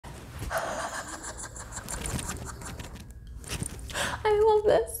love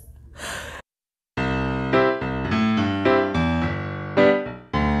this.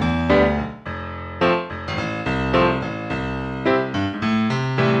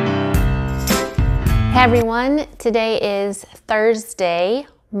 Hey everyone, today is Thursday,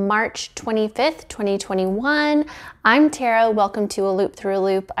 March 25th, 2021. I'm Tara, welcome to A Loop Through a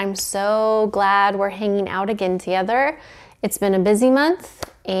Loop. I'm so glad we're hanging out again together. It's been a busy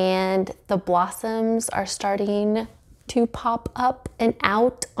month and the blossoms are starting to pop up and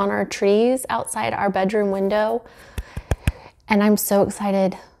out on our trees outside our bedroom window. And I'm so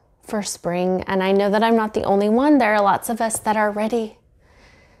excited for spring. And I know that I'm not the only one. There are lots of us that are ready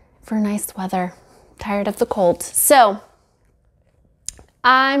for nice weather. Tired of the cold. So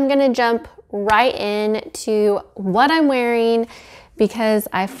I'm gonna jump right into what I'm wearing because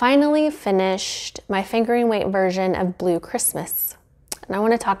I finally finished my fingering weight version of Blue Christmas. And I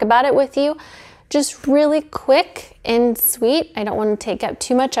want to talk about it with you just really quick and sweet. I don't want to take up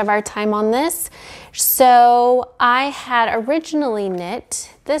too much of our time on this. So I had originally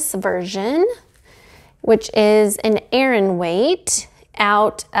knit this version, which is an Aran weight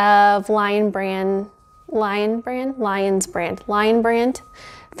out of Lion Brand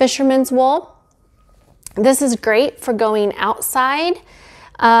Fisherman's Wool. This is great for going outside,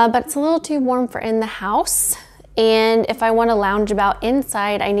 but it's a little too warm for in the house. And if I want to lounge about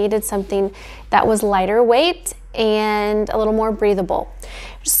inside, I needed something that was lighter weight and a little more breathable.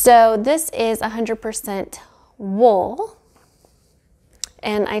 So this is 100% wool.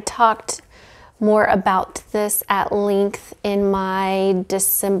 And I talked more about this at length in my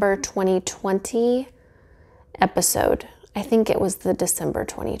December 2020 episode. I think it was the December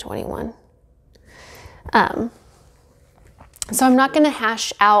 2021. So I'm not going to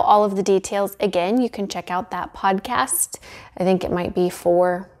hash out all of the details again. You can check out that podcast. I think it might be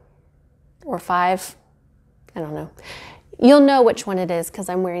 4 or 5. I don't know. You'll know which one it is because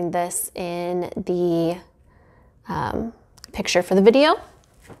I'm wearing this in the picture for the video.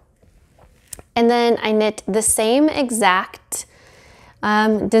 And then I knit the same exact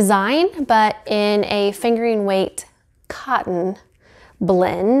design, but in a fingering weight cotton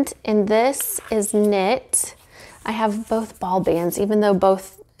blend. And this is knit. I have both ball bands, even though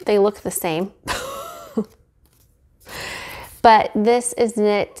they look the same. But this is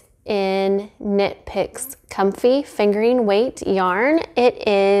knit in Knit Picks Comfy Fingering Weight yarn. It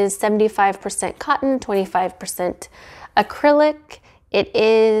is 75% cotton, 25% acrylic. It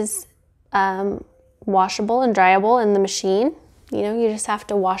is washable and dryable in the machine. You know, you just have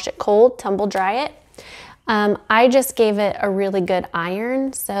to wash it cold, tumble dry it. I just gave it a really good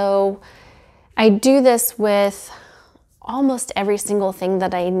iron. So I do this with almost every single thing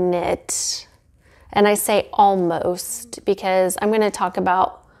that I knit. And I say almost because I'm going to talk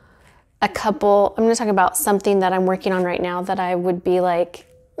about something that I'm working on right now that I would be like,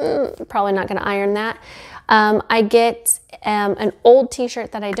 probably not going to iron that. I get an old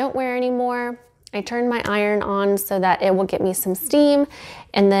t-shirt that I don't wear anymore. I turn my iron on so that it will get me some steam.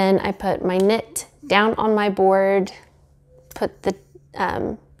 And then I put my knit down on my board, put the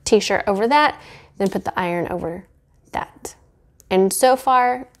t-shirt over that, then put the iron over that. And so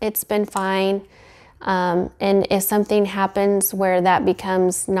far it's been fine. And if something happens where that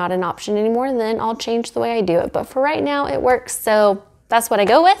becomes not an option anymore, then I'll change the way I do it. But for right now it works. So that's what I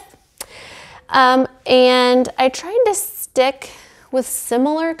go with. And I tried to stick with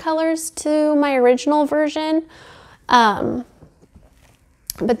similar colors to my original version. But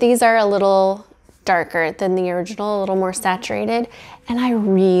these are a little darker than the original, a little more saturated. And I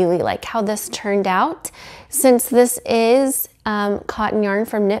really like how this turned out. Since this is cotton yarn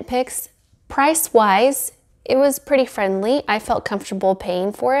from Knit Picks, price-wise, it was pretty friendly. I felt comfortable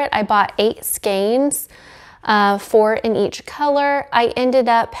paying for it. I bought 8 skeins, 4 in each color. I ended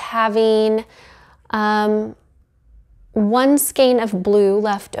up having 1 skein of blue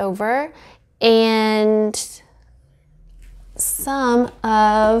left over and some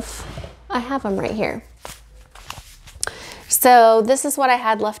of, I have them right here. So this is what I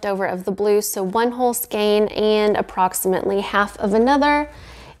had left over of the blue. So 1 whole skein and approximately half of another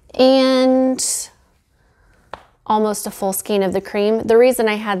and almost a full skein of the cream. The reason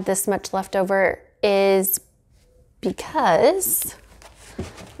I had this much left over is because, I'm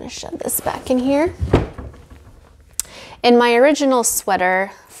gonna shove this back in here. In my original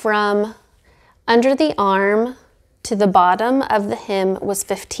sweater, from under the arm to the bottom of the hem was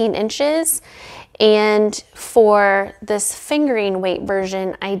 15 inches. And for this fingering weight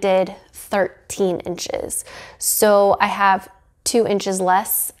version, I did 13 inches. So I have 2 inches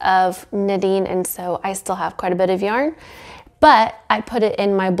less of knitting, and so I still have quite a bit of yarn. But I put it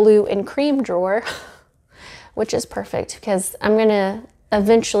in my blue and cream drawer, which is perfect because I'm gonna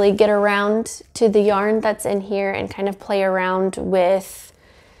eventually get around to the yarn that's in here and kind of play around with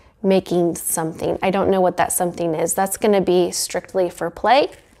making something. I don't know what that something is. That's going to be strictly for play.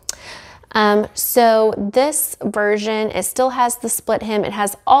 So this version, it still has the split hem. It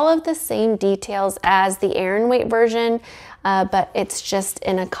has all of the same details as the Aran weight version, but it's just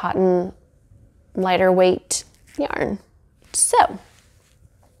in a cotton lighter weight yarn. So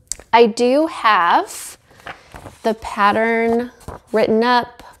I do have the pattern written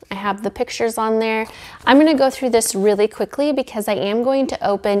up. I have the pictures on there. I'm going to go through this really quickly because I am going to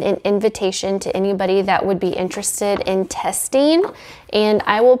open an invitation to anybody that would be interested in testing, and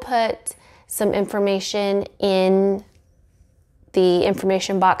I will put some information in the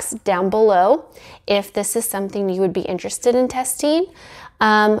information box down below if this is something you would be interested in testing.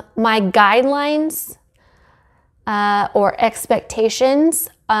 My guidelines or expectations,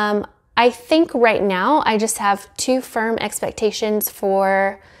 I think right now I just have 2 firm expectations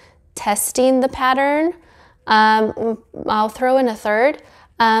for testing the pattern. I'll throw in a third.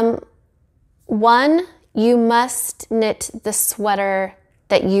 1, you must knit the sweater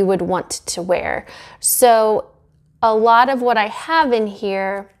that you would want to wear. So a lot of what I have in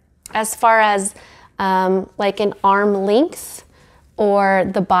here, as far as like an arm length or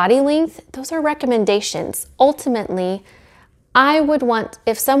the body length, those are recommendations. Ultimately, I would want,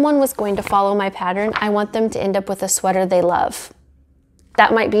 if someone was going to follow my pattern, I want them to end up with a sweater they love.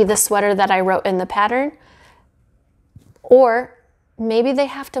 That might be the sweater that I wrote in the pattern, or maybe they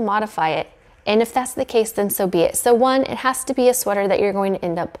have to modify it. And if that's the case, then so be it. So 1, it has to be a sweater that you're going to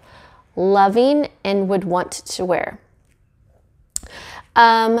end up loving and would want to wear.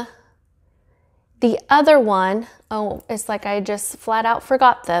 The other one, oh, it's like I just flat out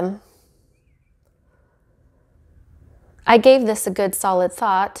forgot them. I gave this a good solid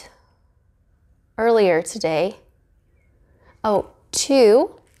thought earlier today. Oh,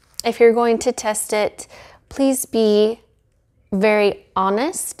 2, if you're going to test it, please be very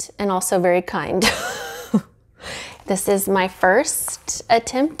honest and also very kind. This is my first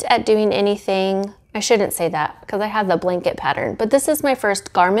attempt at doing anything. I shouldn't say that because I have the blanket pattern, but this is my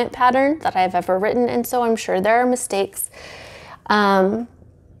first garment pattern that I've ever written, and so I'm sure there are mistakes. I'm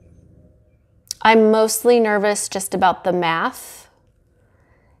mostly nervous just about the math,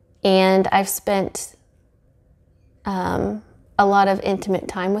 and I've spent a lot of intimate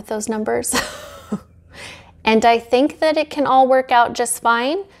time with those numbers. And I think that it can all work out just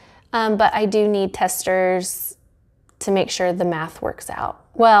fine, but I do need testers to make sure the math works out.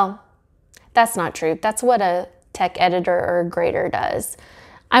 Well, that's not true. That's what a tech editor or a grader does.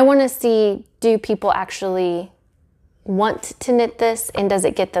 I want to see, do people actually want to knit this, and does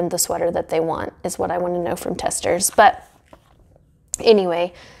it get them the sweater that they want, is what I want to know from testers. But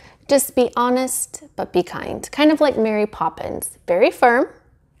anyway, just be honest, but be kind. Kind of like Mary Poppins. Very firm,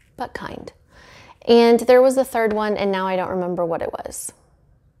 but kind. And there was a third one, and now I don't remember what it was.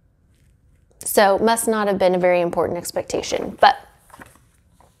 So must not have been a very important expectation. But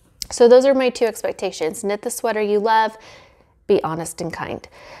so those are my 2 expectations. Knit the sweater you love, be honest and kind.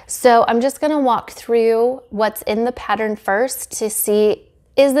 So I'm just going to walk through what's in the pattern first to see,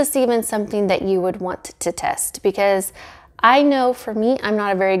 is this even something that you would want to test? Because I know for me, I'm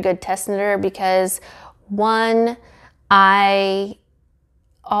not a very good test knitter because 1, I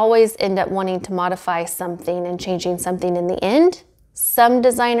always end up wanting to modify something and changing something in the end. Some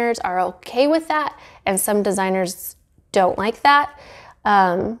designers are okay with that, and some designers don't like that.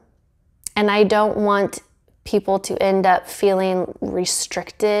 And I don't want people to end up feeling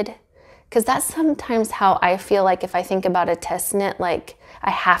restricted, because that's sometimes how I feel. Like if I think about a test knit, like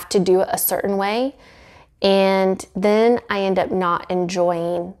I have to do it a certain way, and then I end up not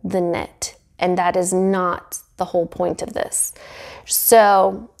enjoying the knit, and that is not the whole point of this.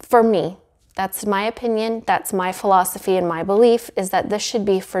 So for me, that's my opinion, that's my philosophy, and my belief is that this should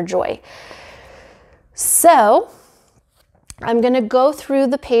be for joy. So I'm going to go through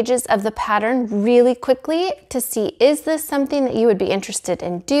the pages of the pattern really quickly to see, is this something that you would be interested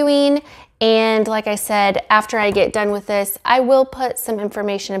in doing? And like I said, after I get done with this, I will put some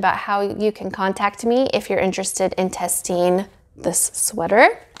information about how you can contact me if you're interested in testing this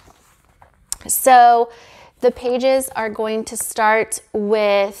sweater. So the pages are going to start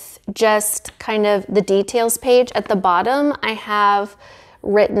with just kind of the details page. At the bottom, I have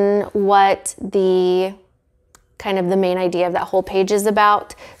written what the kind of the main idea of that whole page is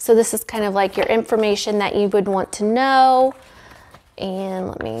about. So this is kind of like your information that you would want to know. And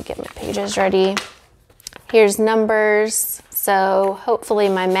let me get my pages ready. Here's numbers. So hopefully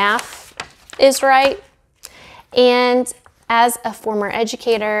my math is right. And as a former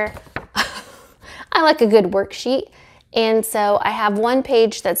educator, I like a good worksheet. And so I have one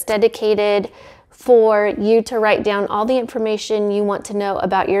page that's dedicated for you to write down all the information you want to know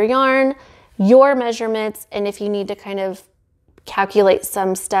about your yarn, your measurements, and if you need to kind of calculate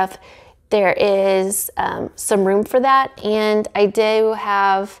some stuff, there is some room for that. And I do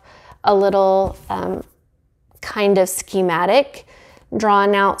have a little kind of schematic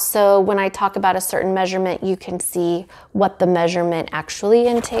drawn out, so when I talk about a certain measurement, you can see what the measurement actually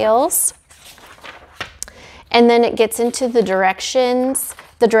entails. And then it gets into the directions.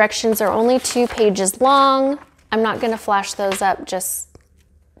 The directions are only 2 pages long. I'm not going to flash those up just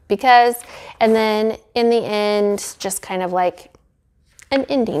because. And then in the end, just kind of like an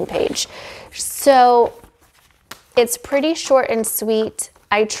ending page. So it's pretty short and sweet.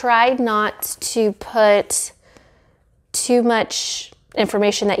 I tried not to put too much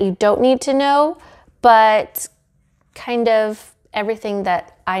information that you don't need to know, but kind of everything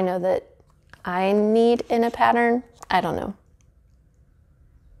that I know that I need in a pattern. I don't know.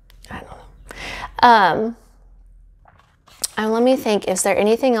 Let me think, is there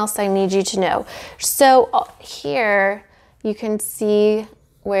anything else I need you to know? So here you can see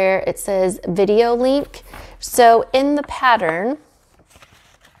where it says video link. So in the pattern,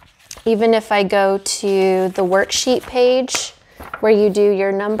 even if I go to the worksheet page where you do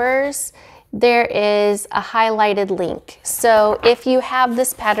your numbers, there is a highlighted link. So if you have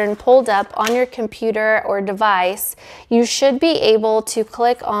this pattern pulled up on your computer or device, you should be able to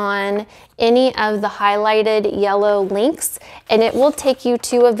click on any of the highlighted yellow links, and it will take you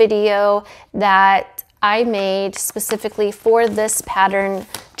to a video that I made specifically for this pattern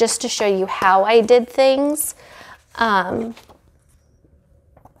just to show you how I did things, to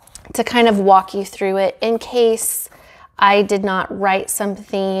kind of walk you through it in case I did not write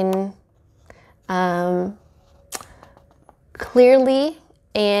something clearly,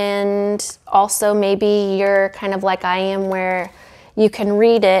 and also maybe you're kind of like I am where you can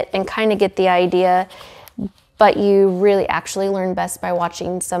read it and kind of get the idea, but you really actually learn best by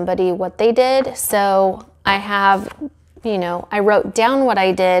watching somebody what they did. So I have, you know, I wrote down what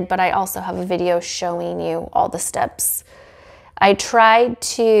I did, but I also have a video showing you all the steps. I tried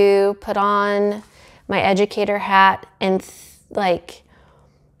to put on my educator hat and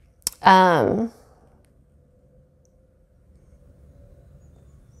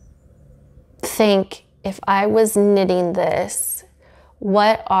think, if I was knitting this,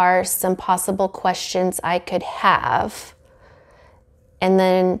 what are some possible questions I could have? And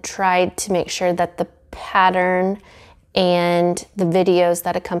then tried to make sure that the pattern and the videos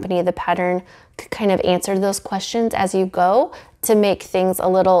that accompany the pattern could kind of answer those questions as you go to make things a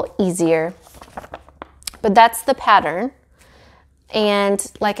little easier. But that's the pattern.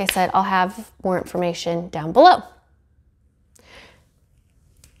 And like I said, I'll have more information down below.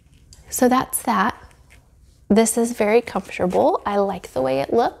 So that's that. This is very comfortable. I like the way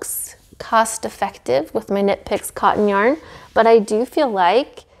it looks. Cost effective with my Knit Picks cotton yarn, but I do feel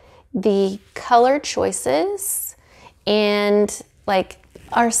like the color choices and like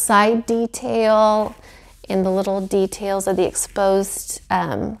our side detail and the little details of the exposed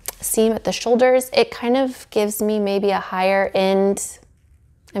seam at the shoulders, it kind of gives me maybe a higher end,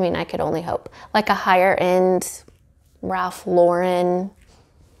 I mean, I could only hope, like a higher end Ralph Lauren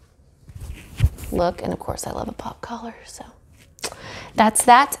look. And of course I love a pop collar, so that's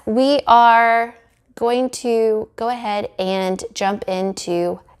that. We are going to go ahead and jump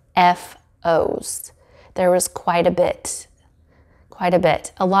into FOs. There was quite a bit,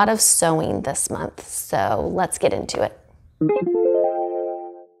 a lot of sewing this month, so let's get into it.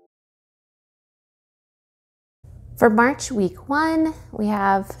 For March week 1, we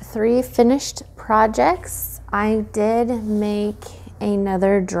have 3 finished projects. I did make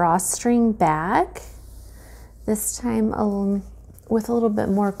another drawstring bag, this time with a little bit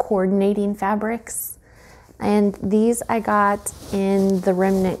more coordinating fabrics. And these I got in the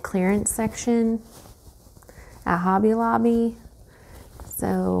remnant clearance section at Hobby Lobby.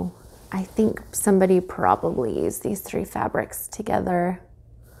 So I think somebody probably used these 3 fabrics together,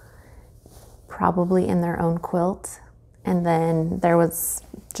 probably in their own quilt. And then there was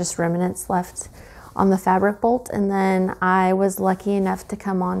just remnants left on the fabric bolt, and then I was lucky enough to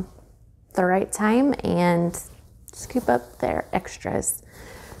come on the right time and scoop up their extras.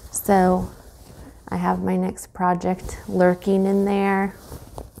 So I have my next project lurking in there,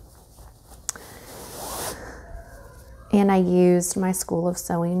 and I used my School of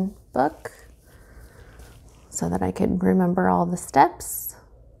Sewing book so that I could remember all the steps.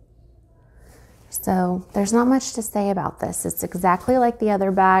 So there's not much to say about this. It's exactly like the other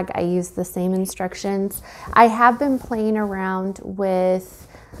bag. I used the same instructions. I have been playing around with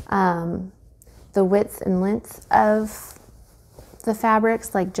the width and length of the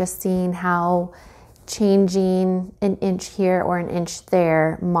fabrics, like just seeing how changing an inch here or an inch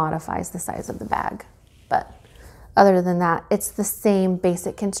there modifies the size of the bag. But other than that, it's the same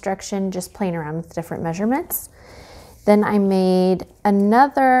basic construction, just playing around with different measurements. Then I made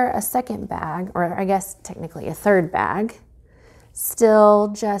a second bag, or I guess technically a third bag,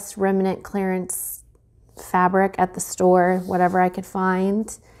 still just remnant clearance fabric at the store, whatever I could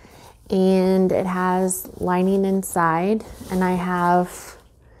find. And it has lining inside, and I have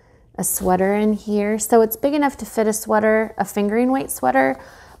a sweater in here. So it's big enough to fit a sweater, a fingering weight sweater,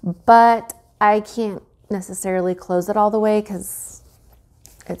 but I can't necessarily close it all the way because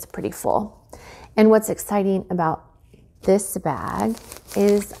it's pretty full. And what's exciting about this bag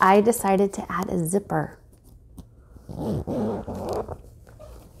is I decided to add a zipper.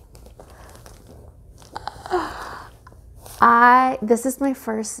 This is my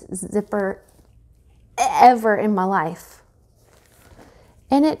first zipper ever in my life.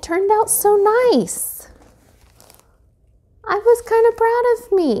 And it turned out so nice. I was kind of proud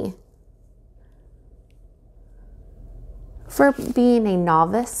of me for being a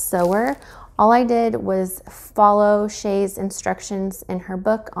novice sewer. All I did was follow Shay's instructions in her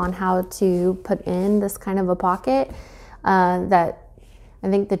book on how to put in this kind of a pocket. That I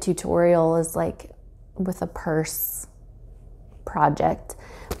think the tutorial is like with a purse project,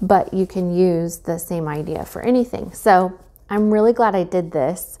 but you can use the same idea for anything. So I'm really glad I did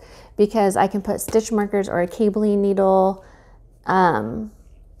this because I can put stitch markers or a cabling needle,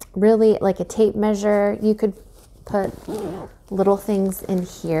 really like a tape measure. You could put little things in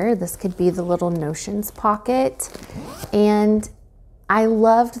here. This could be the little notions pocket. And I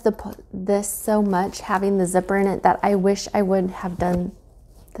loved this so much, having the zipper in it, that I wish I would have done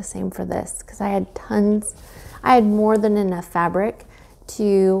the same for this, because I had more than enough fabric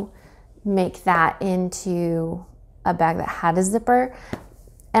to make that into a bag that had a zipper.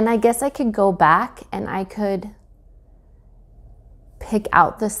 And I guess I could go back and I could pick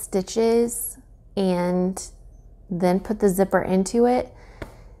out the stitches and then put the zipper into it,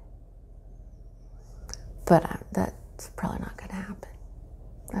 but that's probably not going to happen.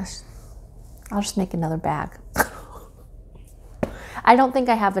 I'll just make another bag. I don't think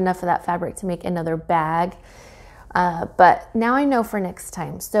I have enough of that fabric to make another bag, but now I know for next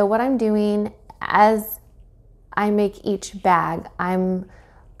time. So what I'm doing as I make each bag, I'm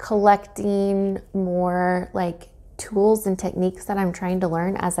collecting more like tools and techniques that I'm trying to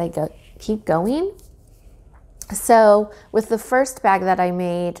learn as I keep going. So with the first bag that I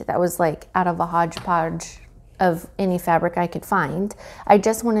made, that was like out of a hodgepodge of any fabric I could find, I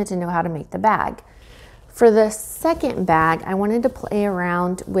just wanted to know how to make the bag. For the second bag, I wanted to play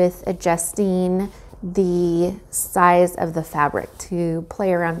around with adjusting the size of the fabric, to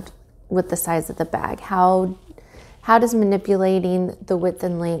play around with the size of the bag. How does manipulating the width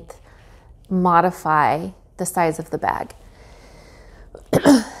and length modify the size of the bag?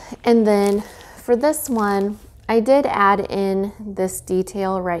 And then for this one, I did add in this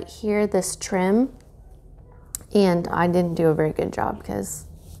detail right here, this trim, and I didn't do a very good job because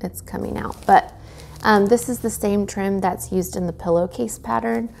it's coming out, but this is the same trim that's used in the pillowcase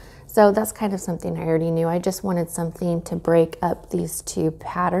pattern. So that's kind of something I already knew. I just wanted something to break up these two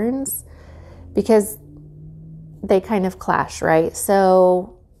patterns because they kind of clash, right?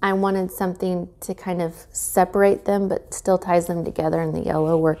 So I wanted something to kind of separate them, but still ties them together, and the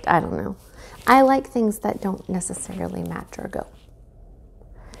yellow worked. I don't know. I like things that don't necessarily match or go.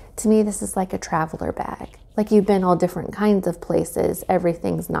 To me, this is like a traveler bag. Like, you've been all different kinds of places.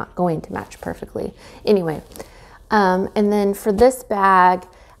 Everything's not going to match perfectly. Anyway, and then for this bag,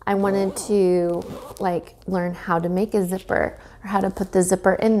 I wanted to like learn how to make a zipper, or how to put the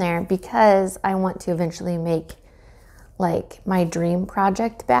zipper in there, because I want to eventually make like my dream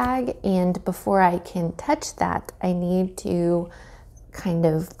project bag. And before I can touch that, I need to kind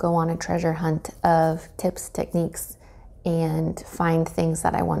of go on a treasure hunt of tips, techniques, and find things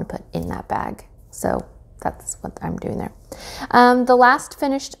that I want to put in that bag. So that's what I'm doing there. The last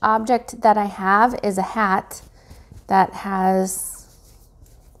finished object that I have is a hat that has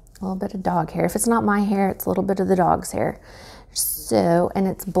a little bit of dog hair. If it's not my hair, it's a little bit of the dog's hair. So, and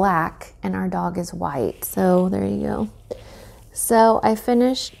it's black and our dog is white. So there you go. So I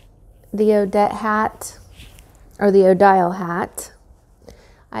finished the Odette hat, or the Odile hat.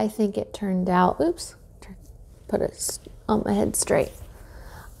 I think it turned out, oops, put it on my head straight.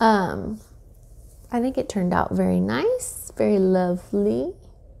 I think it turned out very nice, very lovely.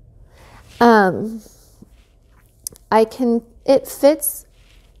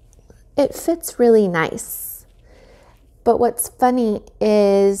 It fits really nice. But what's funny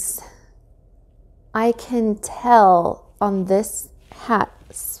is I can tell on this hat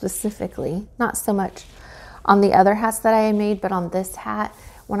specifically, not so much on the other hats that I made, but on this hat,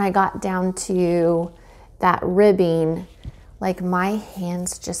 when I got down to that ribbing, like my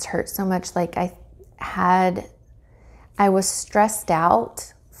hands just hurt so much. Like I was stressed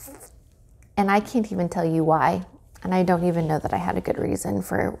out, and I can't even tell you why. And I don't even know that I had a good reason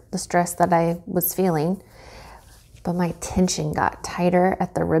for the stress that I was feeling, but my tension got tighter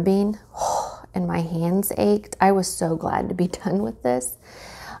at the ribbing and my hands ached. I was so glad to be done with this.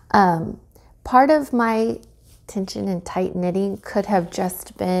 Part of my tension and tight knitting could have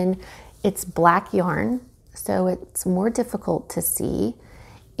just been, it's black yarn, so it's more difficult to see.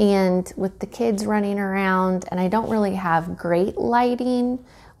 And with the kids running around, and I don't really have great lighting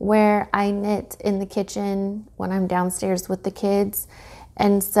where I knit in the kitchen when I'm downstairs with the kids.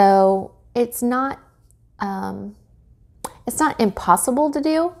 And so it's not impossible to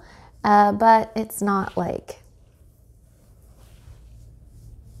do, but it's not like,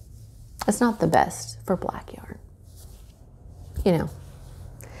 it's not the best for black yarn, you know.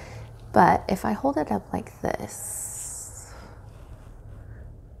 But if I hold it up like this,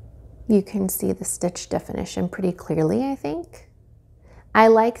 you can see the stitch definition pretty clearly, I think. I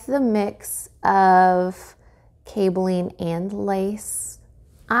like the mix of cabling and lace.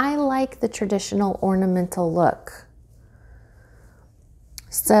 I like the traditional ornamental look.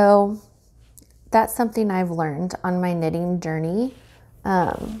 So that's something I've learned on my knitting journey.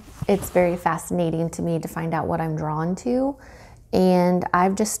 It's very fascinating to me to find out what I'm drawn to. And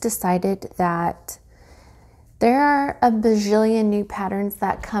I've just decided that there are a bajillion new patterns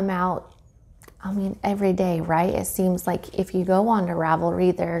that come out, I mean, every day, right? It seems like if you go on to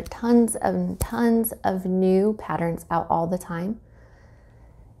Ravelry, there are tons of new patterns out all the time.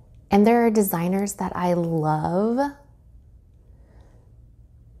 And there are designers that I love.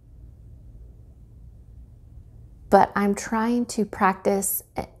 But I'm trying to practice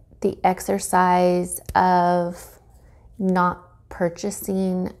the exercise of not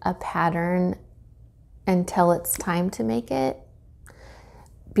purchasing a pattern until it's time to make it,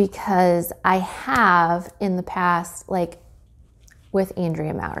 because I have in the past, like with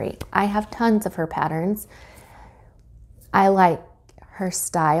Andrea Mowry, I have tons of her patterns. I like her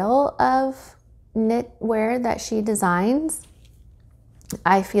style of knitwear that she designs.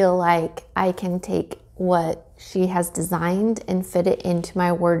 I feel like I can take what she has designed and fit it into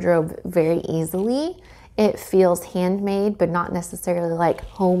my wardrobe very easily. It feels handmade, but not necessarily like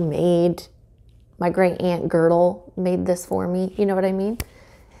homemade. My great aunt Girdle made this for me. You know what I mean?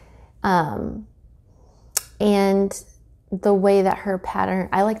 And the way that her pattern,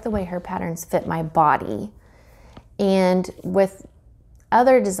 I like the way her patterns fit my body. And with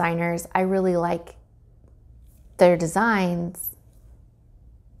other designers, I really like their designs,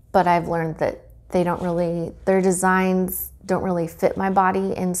 but I've learned that their designs don't really fit my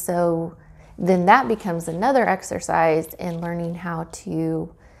body. And so then that becomes another exercise in learning how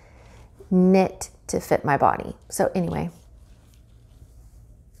to knit to fit my body. So anyway,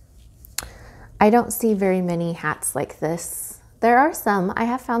 I don't see very many hats like this. There are some, I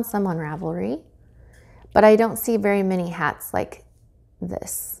have found some on Ravelry, but I don't see very many hats like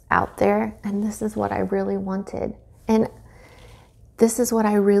this out there. And this is what I really wanted. And this is what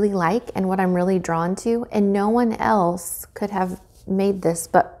I really like and what I'm really drawn to. And no one else could have made this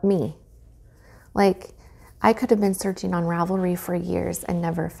but me. Like, I could have been searching on Ravelry for years and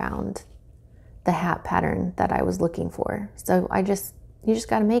never found the hat pattern that I was looking for. So you just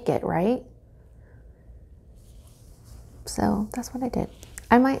got to make it, right? So that's what I did.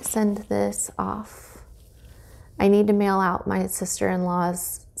 I might send this off. I need to mail out my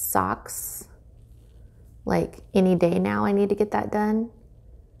sister-in-law's socks. Like any day now, I need to get that done.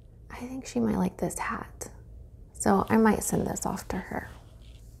 I think she might like this hat. So I might send this off to her,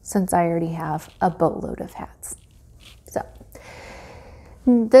 since I already have a boatload of hats. So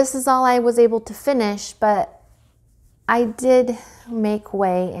this is all I was able to finish, but I did make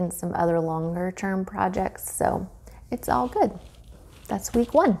way in some other longer term projects, so it's all good. That's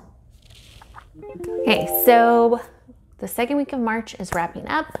week 1. Okay, so the second week of March is wrapping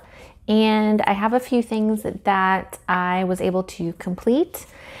up, and I have a few things that I was able to complete.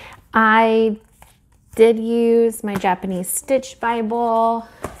 I did use my Japanese Stitch Bible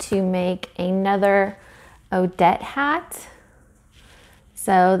to make another Odette hat.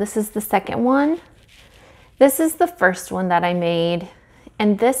 So this is the second one. This is the first one that I made.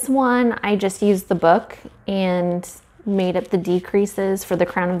 And this one, I just used the book and made up the decreases for the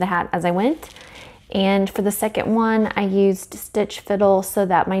crown of the hat as I went. And for the second one, I used Stitch Fiddle so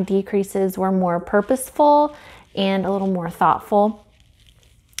that my decreases were more purposeful and a little more thoughtful.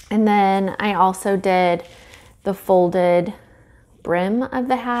 And then I also did the folded brim of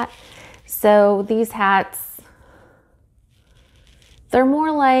the hat. So these hats, they're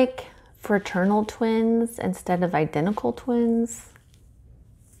more like fraternal twins instead of identical twins.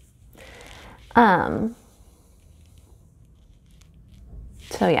 So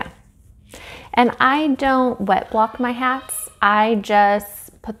yeah. And I don't wet block my hats. I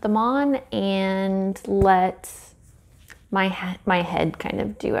just put them on and let my head kind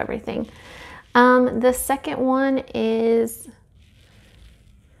of do everything. The second one is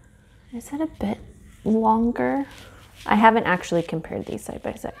it a bit longer? I haven't actually compared these side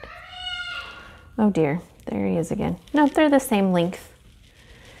by side. Oh dear, there he is again. No, they're the same length.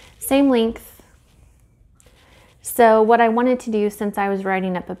 Same length. So what I wanted to do, since I was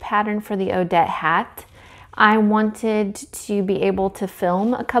writing up a pattern for the Odette hat, I wanted to be able to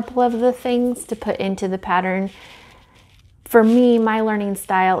film a couple of the things to put into the pattern. For me, my learning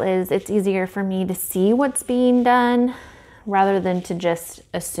style is it's easier for me to see what's being done rather than to just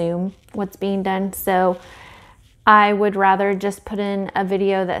assume what's being done. So I would rather just put in a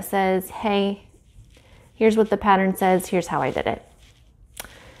video that says, hey, here's what the pattern says, here's how I did it.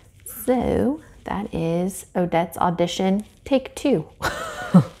 So that is Odette's audition, take 2.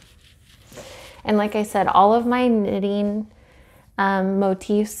 And like I said, all of my knitting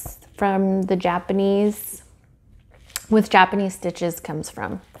motifs from the Japanese, with Japanese stitches, comes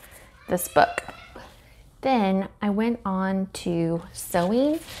from this book. Then I went on to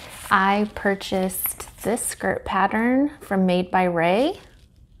sewing. I purchased this skirt pattern from Made by Ray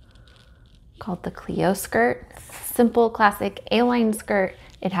called the Clio skirt. Simple, classic A-line skirt.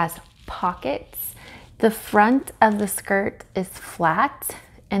 It has pockets. The front of the skirt is flat,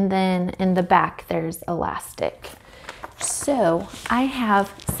 and then in the back there's elastic. So I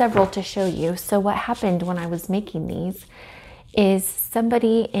have several to show you. So what happened when I was making these is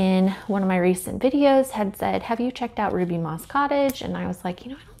somebody in one of my recent videos had said, have you checked out Ruby Moss Cottage? And I was like,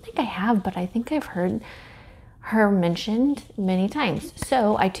 you know, I don't think I have, but I think I've heard her mentioned many times.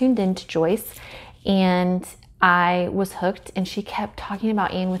 So I tuned into Joyce and I was hooked, and she kept talking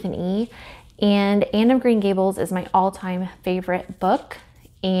about Anne with an E. And Anne of Green Gables is my all-time favorite book.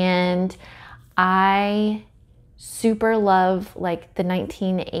 And I super love like the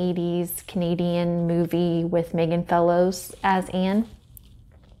 1980s Canadian movie with Megan Fellows as Anne.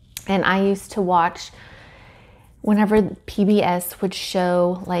 And I used to watch whenever PBS would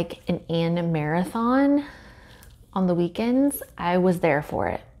show like an Anne marathon on the weekends. I was there for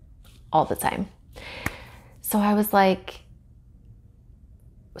it all the time. So I was like,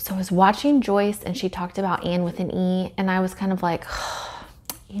 so I was watching Joyce and she talked about Anne with an E, and I was kind of like,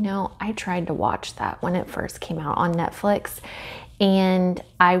 you know, I tried to watch that when it first came out on Netflix, and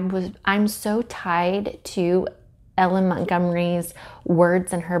I'm so tied to Ellen Montgomery's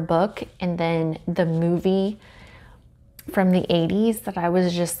words in her book and then the movie from the 80s that I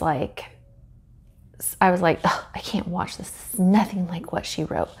was just like, I was like, I can't watch this. This is nothing like what she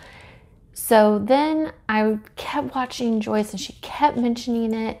wrote. So then I kept watching Joyce and she kept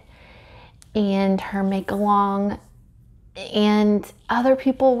mentioning it and her make along, and other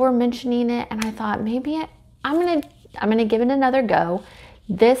people were mentioning it, and I thought maybe I'm gonna give it another go.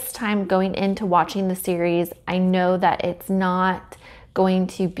 This time going into watching the series, I know that it's not going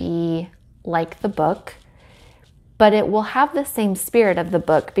to be like the book, but it will have the same spirit of the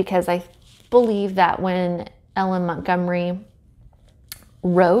book, because I believe that when Ellen Montgomery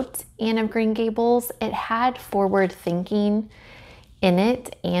wrote Anne of Green Gables, it had forward thinking in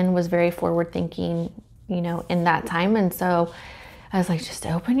it and was very forward thinking, you know, in that time. And so I was like, just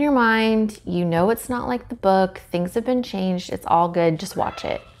open your mind. You know, it's not like the book. Things have been changed. It's all good. Just watch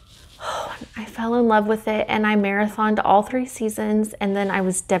it. I fell in love with it, and I marathoned all 3 seasons. And then I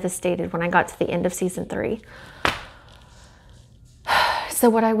was devastated when I got to the end of season 3. So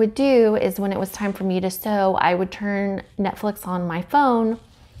what I would do is when it was time for me to sew, I would turn Netflix on my phone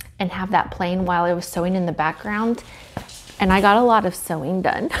and have that playing while I was sewing in the background. And I got a lot of sewing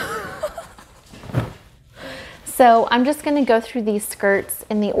done. So I'm just going to go through these skirts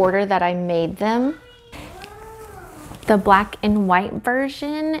in the order that I made them. The black and white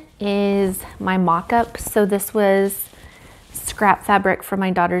version is my mock-up. So this was scrap fabric for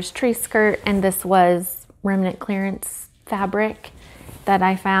my daughter's tree skirt, and this was remnant clearance fabric that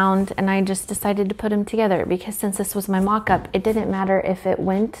I found, and I just decided to put them together because since this was my mock-up, it didn't matter if it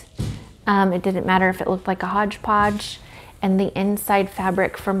went, it didn't matter if it looked like a hodgepodge. And the inside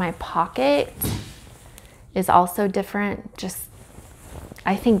fabric for my pocket is also different. Just,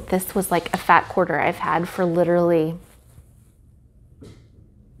 I think this was like a fat quarter I've had for literally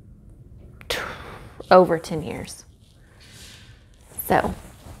over 10 years. So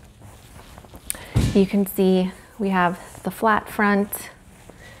You can see we have the flat front,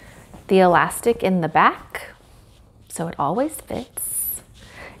 the elastic in the back, so it always fits.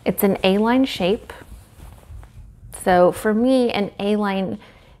 It's an A-line shape. So for me, an A-line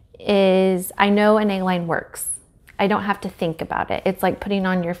is, I know an A-line works. I don't have to think about it. It's like putting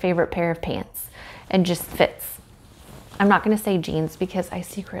on your favorite pair of pants and just fits. I'm not gonna say jeans because I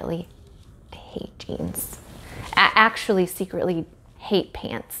secretly hate jeans. I actually secretly hate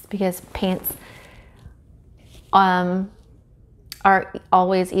pants because pants are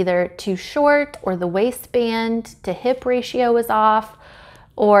always either too short, or the waistband to hip ratio is off,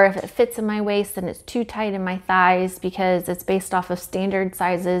 or if it fits in my waist then it's too tight in my thighs because it's based off of standard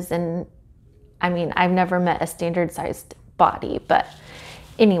sizes. And I mean, I've never met a standard sized body, but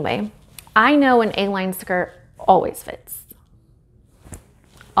anyway, I know an A-line skirt always fits.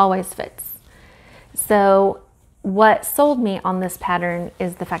 Always fits. So what sold me on this pattern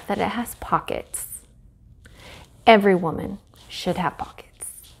is the fact that it has pockets. Every woman should have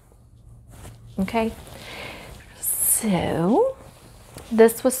pockets. Okay, so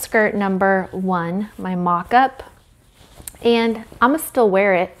this was skirt number 1, my mock-up, and I'm gonna still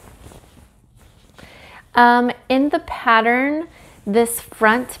wear it. In the pattern, this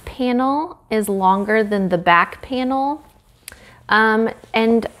front panel is longer than the back panel,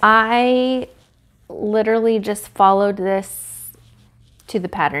 and I literally just followed this to the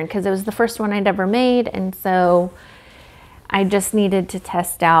pattern because it was the first one I'd ever made, and so I just needed to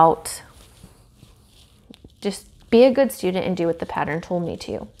test out, just be a good student and do what the pattern told me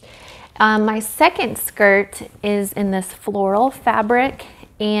to. My second skirt is in this floral fabric,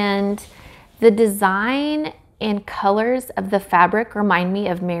 and the design and colors of the fabric remind me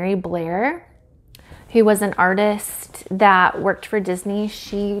of Mary Blair, who was an artist that worked for Disney.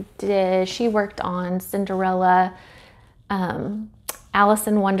 She worked on Cinderella, Alice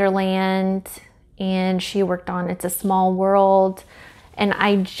in Wonderland, and she worked on It's a Small World. And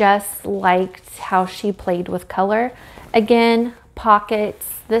I just liked how she played with color. Again, pockets.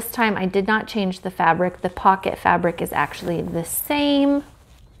 This time I did not change the fabric. The pocket fabric is actually the same.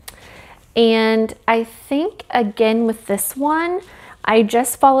 And I think again with this one, I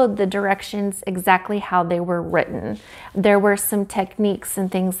just followed the directions exactly how they were written. There were some techniques and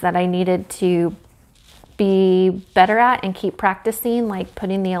things that I needed to be better at and keep practicing, like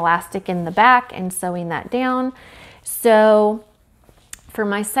putting the elastic in the back and sewing that down. So for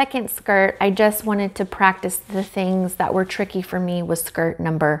my second skirt, I just wanted to practice the things that were tricky for me with skirt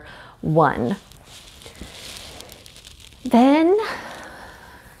number 1. Then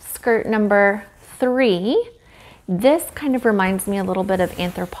skirt number 3, this kind of reminds me a little bit of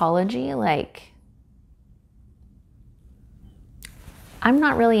Anthropologie. Like, I'm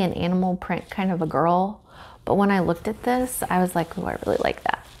not really an animal print kind of a girl, but when I looked at this, I was like, oh, I really like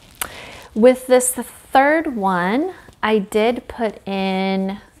that. With this third one, I did put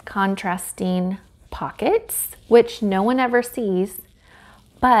in contrasting pockets, which no one ever sees,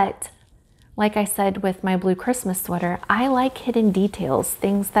 but like I said with my blue Christmas sweater, I like hidden details,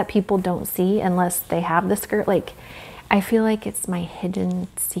 things that people don't see unless they have the skirt. Like, I feel like it's my hidden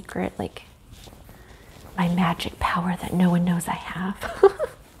secret, like my magic power that no one knows I have.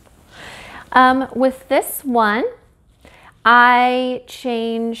 With this one, I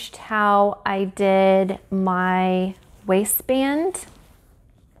changed how I did my waistband.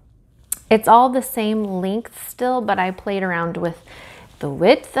 It's all the same length still, but I played around with the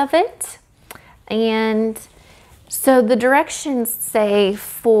width of it. And so the directions say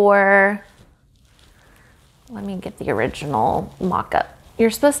for, let me get the original mock-up.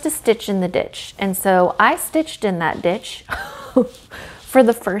 You're supposed to stitch in the ditch. And so I stitched in that ditch for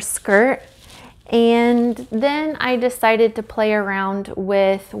the first skirt. And then I decided to play around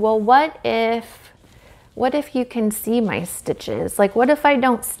with, well, what if you can see my stitches? Like, what if I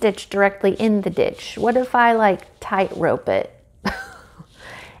don't stitch directly in the ditch? What if I like tightrope it?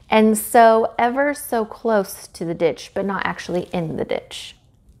 And so ever so close to the ditch, but not actually in the ditch.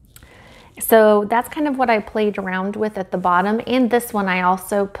 So that's kind of what I played around with at the bottom. And this one, I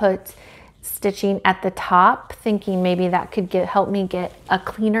also put stitching at the top, thinking maybe that could help me get a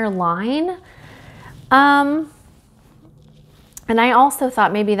cleaner line. And I also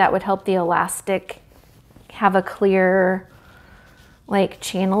thought maybe that would help the elastic have a clear like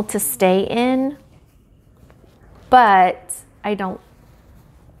channel to stay in, but I don't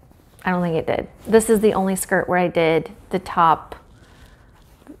think it did. This is the only skirt where I did the top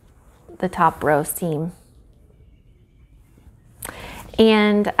row seam.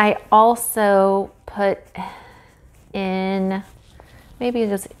 And I also put in, maybe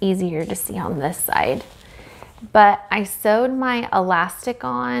it's just easier to see on this side, but I sewed my elastic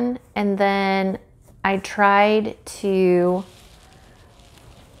on, and then I tried to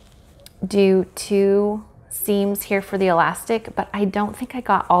do 2 seams here for the elastic, but I don't think I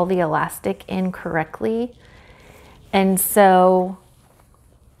got all the elastic in correctly. And so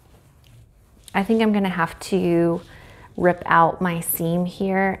I think I'm gonna have to rip out my seam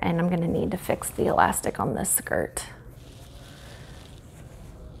here, and I'm gonna need to fix the elastic on this skirt.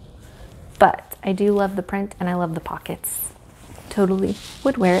 But I do love the print and I love the pockets. Totally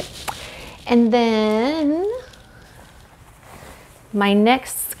would wear it. And then my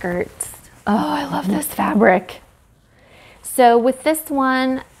next skirt, oh, I love this fabric. So with this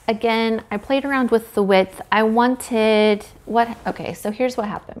one, again, I played around with the width. I wanted okay, so here's what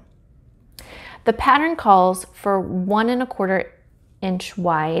happened. The pattern calls for 1 1/4 inch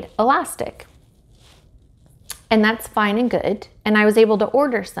wide elastic. And that's fine and good. And I was able to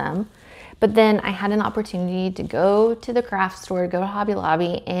order some, but then I had an opportunity to go to the craft store, go to Hobby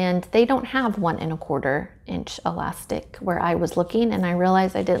Lobby, and they don't have 1 1/4 inch elastic where I was looking, and I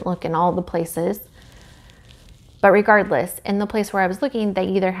realized I didn't look in all the places. But regardless, in the place where I was looking, they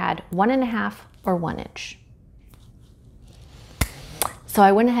either had 1 1/2 or 1 inch. So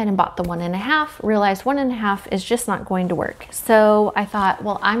I went ahead and bought the 1 1/2, realized 1 1/2 is just not going to work. So I thought,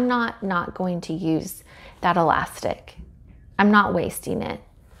 well, I'm not going to use that elastic. I'm not wasting it,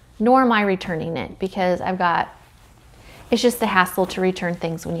 nor am I returning it, because it's just a hassle to return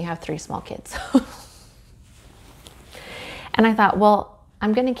things when you have 3 small kids. And I thought, well,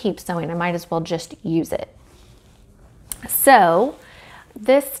 I'm gonna keep sewing. I might as well just use it. So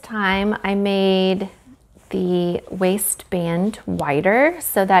this time I made the waistband wider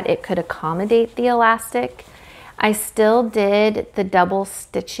so that it could accommodate the elastic. I still did the double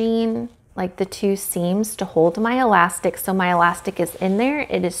stitching, like the 2 seams to hold my elastic. So my elastic is in there,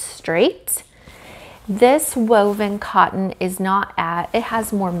 it is straight. This woven cotton is not it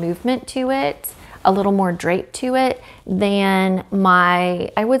has more movement to it, a little more drape to it than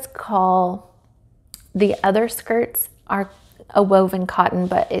I would call the other skirts are a woven cotton,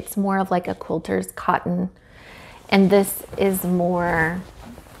 but it's more of like a quilter's cotton. And this is more,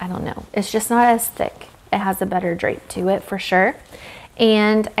 I don't know, it's just not as thick. It has a better drape to it for sure.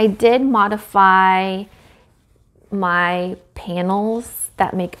 And I did modify my panels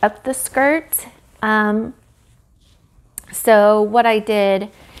that make up the skirt. So what I did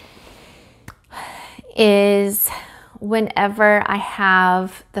is whenever I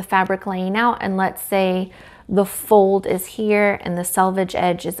have the fabric laying out, and let's say the fold is here and the selvage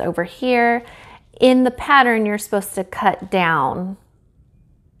edge is over here, in the pattern you're supposed to cut down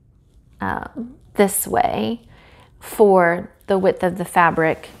this way for the width of the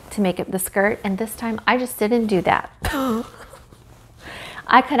fabric to make up the skirt. And this time I just didn't do that.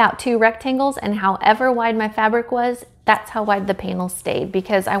 I cut out 2 rectangles, and however wide my fabric was, that's how wide the panel stayed,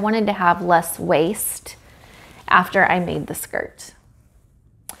 because I wanted to have less waist after I made the skirt.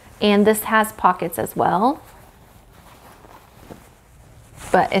 And this has pockets as well,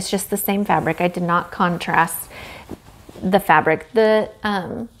 but it's just the same fabric. I did not contrast the fabric. The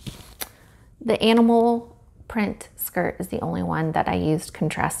animal print skirt is the only one that I used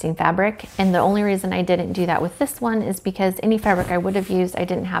contrasting fabric. And the only reason I didn't do that with this one is because any fabric I would have used, I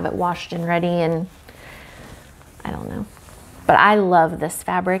didn't have it washed and ready, and I don't know. But I love this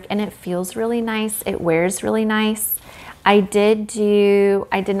fabric, and it feels really nice. It wears really nice. I did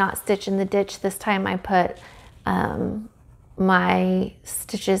not stitch in the ditch. This time I put my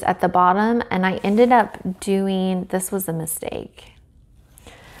stitches at the bottom, and I ended up doing, this was a mistake.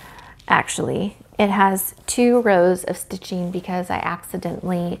 Actually, it has 2 rows of stitching because I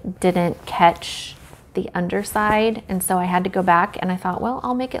accidentally didn't catch the underside, and so I had to go back, and I thought, well,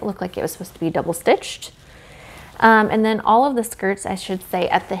 I'll make it look like it was supposed to be double stitched. And then all of the skirts, I should say,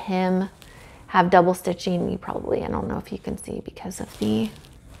 at the hem have double stitching. You probably, I don't know if you can see because of the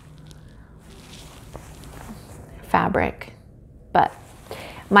fabric, but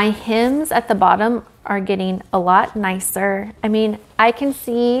my hems at the bottom are getting a lot nicer. I mean,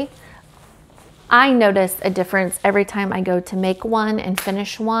 I notice a difference every time I go to make one and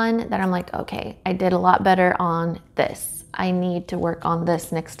finish one, that I'm like, okay, I did a lot better on this. I need to work on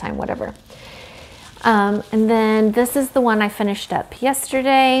this next time, whatever. And then this is the one I finished up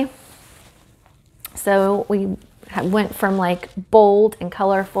yesterday. So we went from like bold and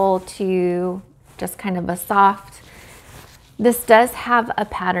colorful to just kind of a soft. This does have a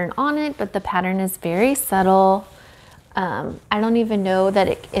pattern on it, but the pattern is very subtle. I don't even know that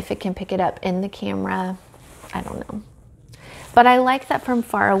if it can pick it up in the camera. I don't know. But I like that from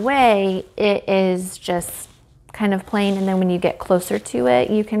far away, it is just kind of plain, and then when you get closer to it,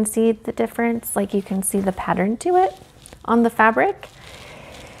 you can see the difference. Like, you can see the pattern to it on the fabric.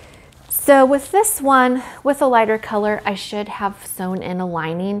 So with this one, with a lighter color, I should have sewn in a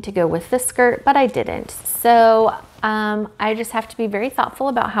lining to go with the skirt, but I didn't. So I just have to be very thoughtful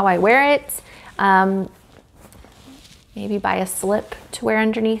about how I wear it. Maybe buy a slip to wear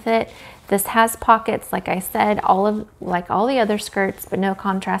underneath it. This has pockets, like I said, like all the other skirts, but no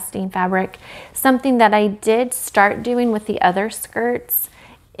contrasting fabric. Something that I did start doing with the other skirts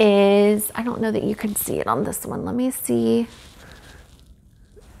is, I don't know that you can see it on this one. Let me see.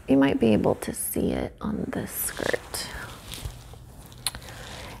 You might be able to see it on this skirt.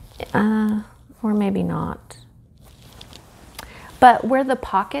 Or maybe not. But where the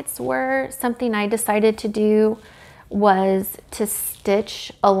pockets were, something I decided to do was to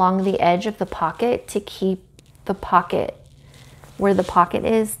stitch along the edge of the pocket to keep the pocket, where the pocket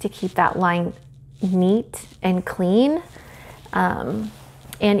is, to keep that line neat and clean and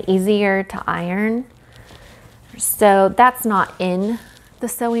easier to iron. So that's not in the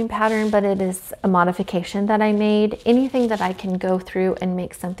sewing pattern, but it is a modification that I made. Anything that I can go through and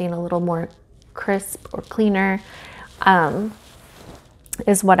make something a little more crisp or cleaner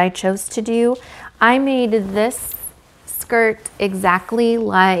is what I chose to do. I made this skirt exactly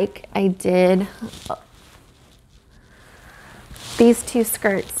like I did. These two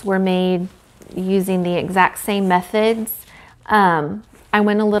skirts were made using the exact same methods. I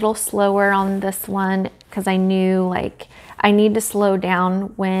went a little slower on this one because I knew like I need to slow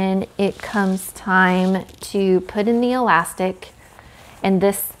down when it comes time to put in the elastic. And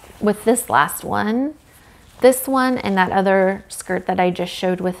this, with this last one, this one and that other skirt that I just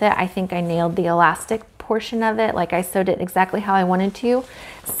showed with it, I think I nailed the elastic portion of it. Like I sewed it exactly how I wanted to.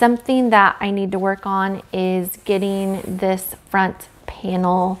 Something that I need to work on is getting this front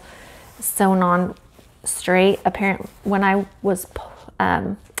panel sewn on straight. Apparently, when I was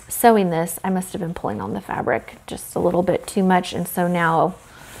sewing this, I must have been pulling on the fabric just a little bit too much, and so now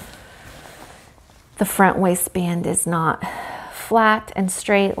the front waistband is not flat and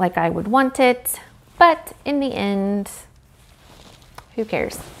straight like I would want it. But in the end, who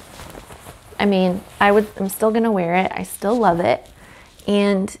cares? I mean, I'm still gonna wear it. I still love it.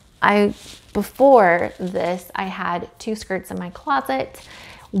 And before this, I had two skirts in my closet.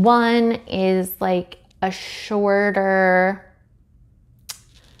 One is like a shorter,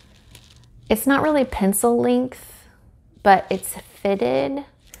 it's not really pencil length, but it's fitted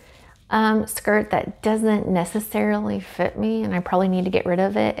skirt that doesn't necessarily fit me, and I probably need to get rid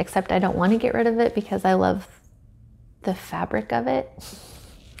of it, except I don't want to get rid of it because I love the fabric of it.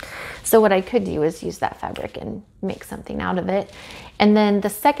 So what I could do is use that fabric and make something out of it. And then the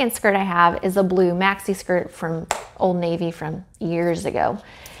second skirt I have is a blue maxi skirt from Old Navy from years ago.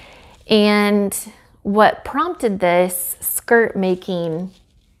 And what prompted this skirt making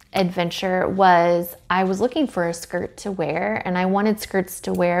adventure was I was looking for a skirt to wear, and I wanted skirts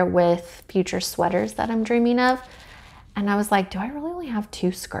to wear with future sweaters that I'm dreaming of. And I was like, do I really only have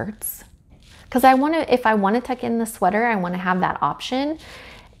two skirts? Because if I want to tuck in the sweater, I want to have that option.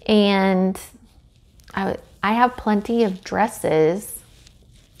 And I have plenty of dresses,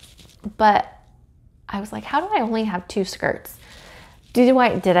 but I was like, how do I only have two skirts? Did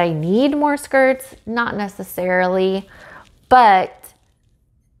I need more skirts? Not necessarily, but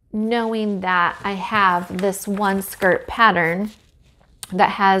knowing that I have this one skirt pattern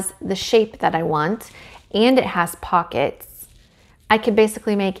that has the shape that I want and it has pockets, I could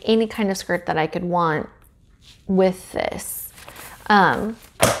basically make any kind of skirt that I could want with this.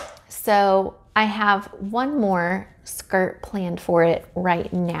 So I have one more skirt planned for it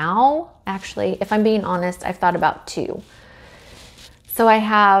right now. Actually, if I'm being honest, I've thought about two. So I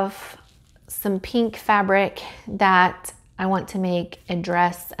have some pink fabric that I want to make a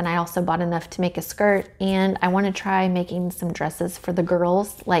dress, and I also bought enough to make a skirt, and I want to try making some dresses for the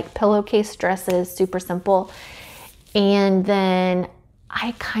girls, like pillowcase dresses, super simple. And then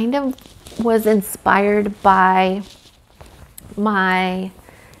I kind of was inspired by my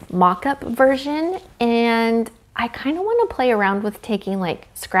mock-up version, and I kind of want to play around with taking like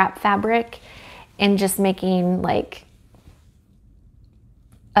scrap fabric and just making like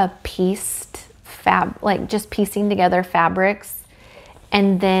a pieced like just piecing together fabrics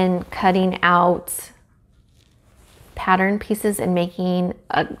and then cutting out pattern pieces and making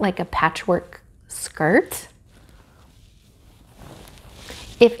like a patchwork skirt.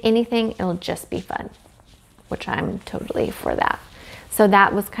 If anything, it'll just be fun, which I'm totally for that. So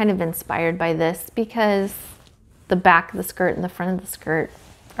that was kind of inspired by this because the back of the skirt and the front of the skirt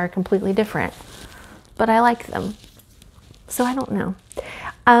are completely different, but I like them. So I don't know.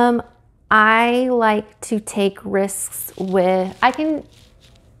 I like to take risks I can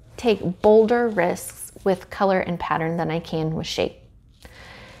take bolder risks with color and pattern than I can with shape.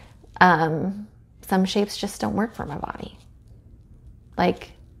 Some shapes just don't work for my body.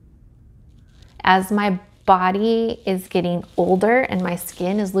 Like, as my body is getting older and my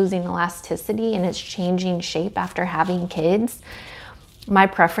skin is losing elasticity and it's changing shape after having kids, my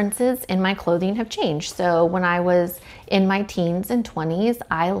preferences in my clothing have changed. So when I was in my teens and 20s,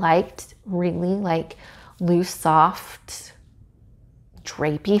 I liked really like loose, soft,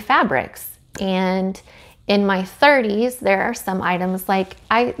 drapey fabrics. And in my 30s, there are some items like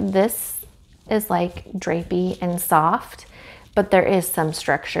this is like drapey and soft, but there is some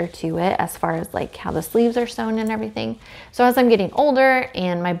structure to it as far as like how the sleeves are sewn and everything. So as I'm getting older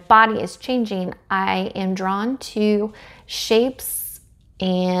and my body is changing, I am drawn to shapes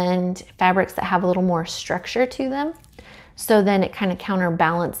and fabrics that have a little more structure to them. So then it kind of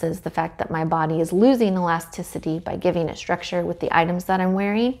counterbalances the fact that my body is losing elasticity by giving it structure with the items that I'm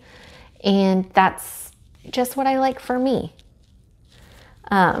wearing. And that's just what I like for me.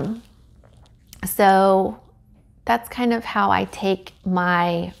 So that's kind of how I take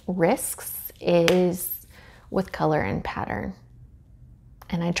my risks, is with color and pattern.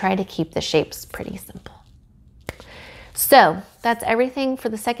 And I try to keep the shapes pretty simple. So that's everything for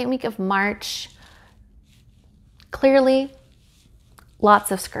the second week of March. Clearly,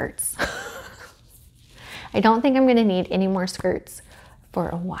 lots of skirts. I don't think I'm going to need any more skirts for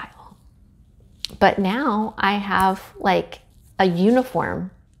a while. But now I have like a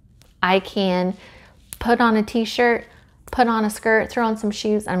uniform. I can put on a t-shirt, put on a skirt, throw on some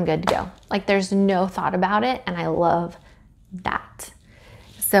shoes, I'm good to go. Like, there's no thought about it, and I love that.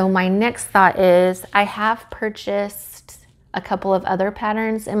 So my next thought is, I have purchased a couple of other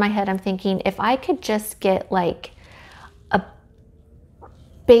patterns. In my head, I'm thinking if I could just get like a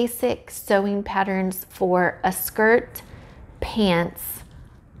basic sewing patterns for a skirt, pants,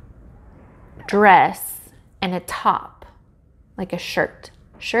 dress, and a top, like a shirt,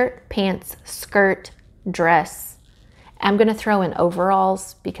 pants, skirt, dress. I'm going to throw in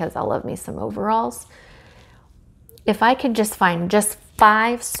overalls because I love me some overalls. If I could just find just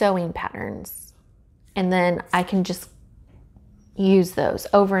 5 sewing patterns, and then I can just use those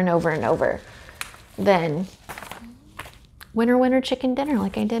over and over and over, then winner, winner, chicken dinner,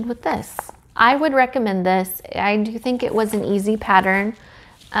 like I did with this. I would recommend this. I do think it was an easy pattern.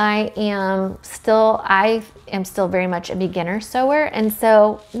 I am still very much a beginner sewer, and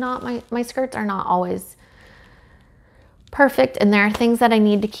so my skirts are not always perfect, and there are things that I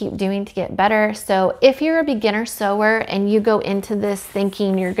need to keep doing to get better. So if you're a beginner sewer and you go into this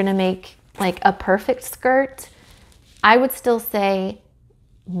thinking you're gonna make like a perfect skirt, I would still say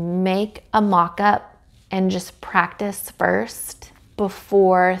make a mock-up and just practice first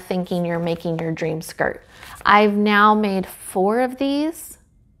before thinking you're making your dream skirt. I've now made 4 of these.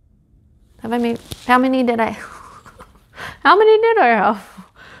 Have I made, how many did I have?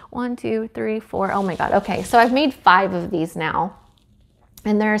 1, 2, 3, 4. Oh my God. Okay. So I've made 5 of these now,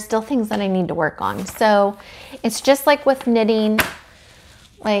 and there are still things that I need to work on. So it's just like with knitting,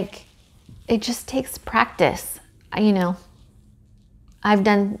 like it just takes practice. You know, I've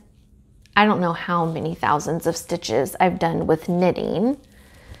done, I don't know how many thousands of stitches I've done with knitting,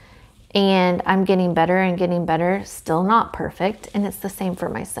 and I'm getting better and getting better, still not perfect. And it's the same for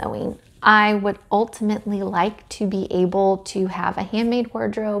my sewing. I would ultimately like to be able to have a handmade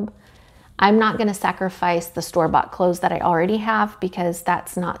wardrobe. I'm not going to sacrifice the store-bought clothes that I already have, because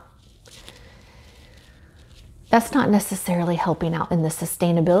that's not necessarily helping out in the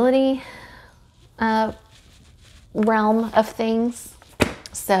sustainability realm of things.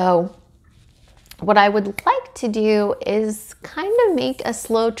 So what I would like to do is kind of make a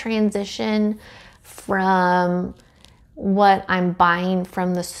slow transition from what I'm buying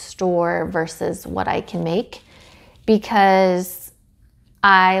from the store versus what I can make, because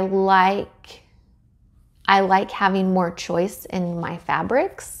I like having more choice in my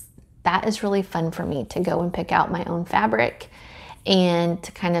fabrics. That is really fun for me, to go and pick out my own fabric and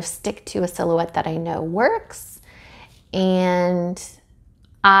to kind of stick to a silhouette that I know works. And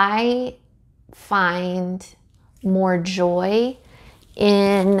I find more joy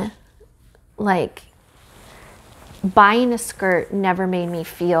in like buying a skirt never made me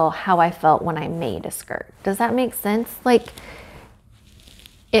feel how I felt when I made a skirt. Does that make sense? Like,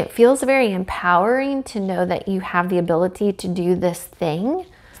 it feels very empowering to know that you have the ability to do this thing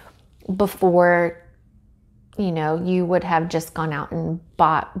before, you know, you would have just gone out and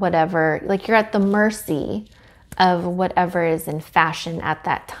bought whatever. Like, you're at the mercy of whatever is in fashion at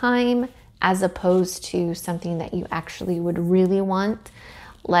that time, as opposed to something that you actually would really want.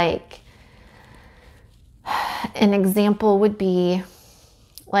 Like, an example would be,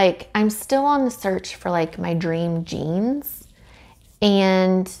 like, I'm still on the search for like my dream jeans,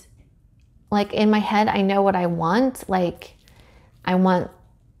 and like in my head, I know what I want. Like I want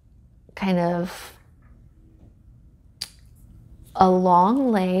kind of a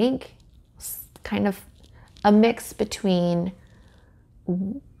long leg, kind of a mix between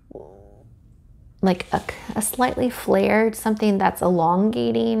like a slightly flared, something that's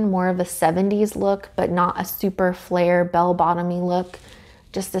elongating, more of a 70s look, but not a super flare bell-bottomy look.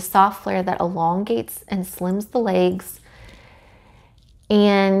 Just a soft flare that elongates and slims the legs.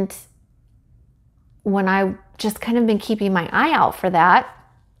 And when I've just kind of been keeping my eye out for that,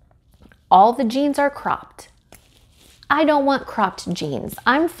 all the jeans are cropped. I don't want cropped jeans.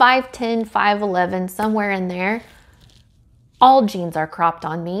 I'm 5'10", 5'11", somewhere in there. All jeans are cropped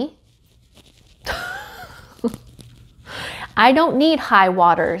on me. I don't need high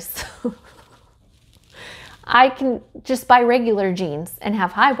waters. I can just buy regular jeans and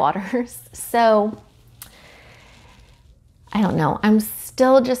have high waters. So I don't know. I'm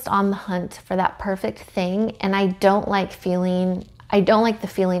still just on the hunt for that perfect thing. And I don't like the feeling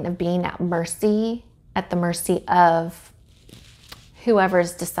of being at the mercy of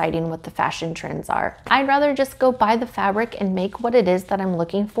whoever's deciding what the fashion trends are. I'd rather just go buy the fabric and make what it is that I'm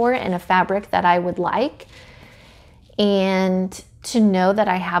looking for in a fabric that I would like. And to know that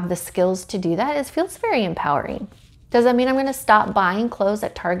I have the skills to do that, it feels very empowering. Does that mean I'm going to stop buying clothes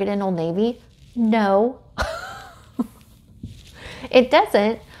at Target and Old Navy? No. It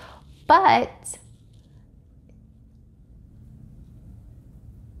doesn't, but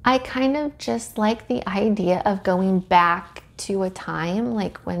I kind of just like the idea of going back to a time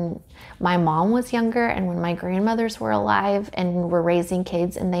like when my mom was younger and when my grandmothers were alive and were raising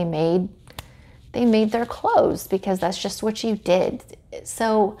kids, and they made their clothes because that's just what you did.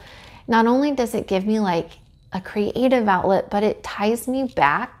 So not only does it give me like a creative outlet, but it ties me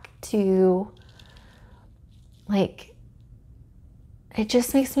back to like, it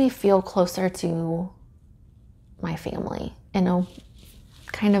just makes me feel closer to my family in a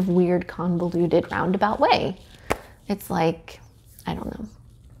kind of weird, convoluted, roundabout way. It's like, I don't know.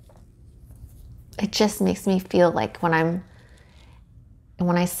 It just makes me feel like when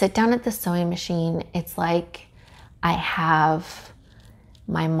I sit down at the sewing machine, it's like I have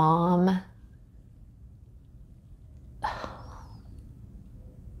my mom.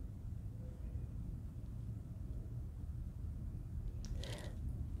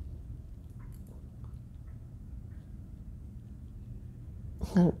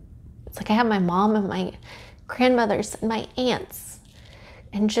 It's like I have my mom and my grandmothers and my aunts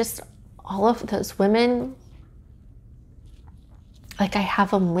and just all of those women. Like I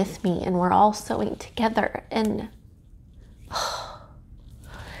have them with me and we're all sewing together. And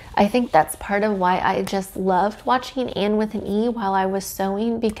I think that's part of why I just loved watching Anne with an E while I was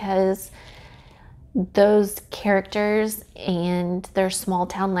sewing, because those characters and their small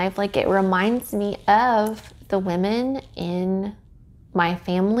town life, like it reminds me of the women in my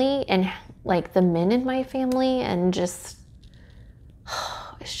family and like the men in my family, and just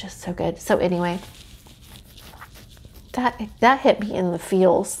it's just so good. So anyway, that hit me in the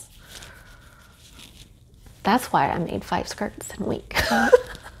feels. That's why I made 5 skirts in a week.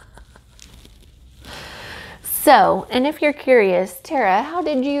 So, and if you're curious, Tara, how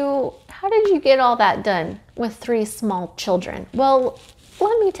did you get all that done with 3 small children? Well,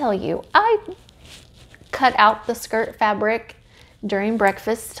 let me tell you, I cut out the skirt fabric during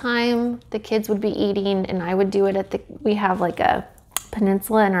breakfast time. The kids would be eating and I would do it we have like a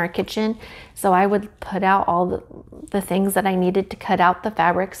peninsula in our kitchen. So I would put out all the things that I needed to cut out the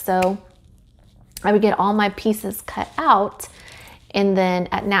fabric. So I would get all my pieces cut out, and then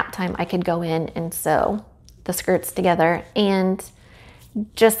at nap time I could go in and sew the skirts together. And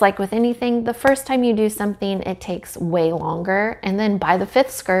just like with anything, the first time you do something, it takes way longer. And then by the 5th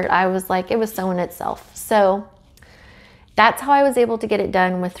skirt, I was like, it was sewing itself. So that's how I was able to get it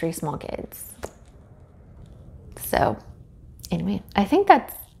done with 3 small kids. So anyway, I think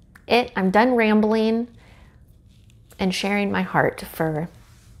that's it. I'm done rambling and sharing my heart for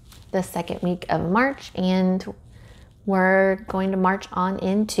the 2nd week of March, and we're going to march on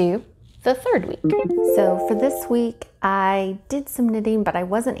into the 3rd week. So for this week, I did some knitting, but I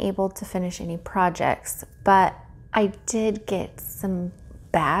wasn't able to finish any projects, but I did get some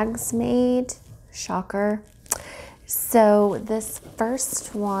bags made. Shocker. So this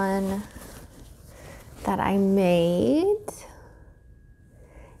first one that I made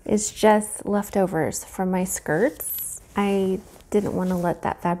is just leftovers from my skirts. I didn't want to let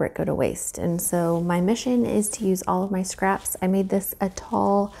that fabric go to waste, and so my mission is to use all of my scraps. I made this a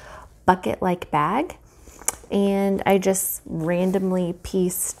tall bucket-like bag, and I just randomly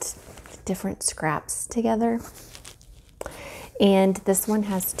pieced different scraps together. And this one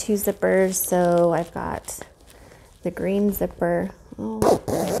has 2 zippers, so I've got the green zipper. Oh,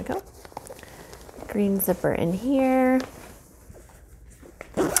 there we go. Green zipper in here.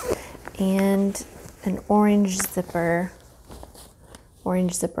 And an orange zipper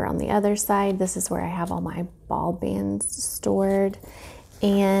on the other side. This is where I have all my ball bands stored.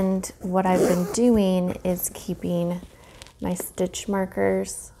 And what I've been doing is keeping my stitch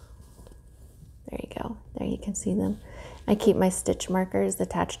markers. There you go. There you can see them. I keep my stitch markers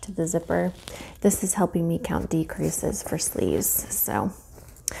attached to the zipper. This is helping me count decreases for sleeves. So,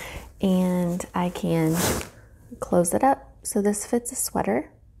 and I can close it up. So this fits a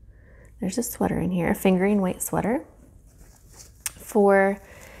sweater. There's a sweater in here, a fingering weight sweater. For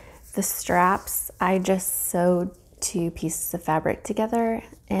the straps, I just sewed 2 pieces of fabric together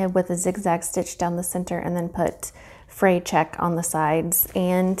and with a zigzag stitch down the center, and then put fray check on the sides,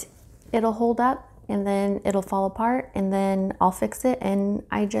 and it'll hold up and then it'll fall apart, and then I'll fix it. And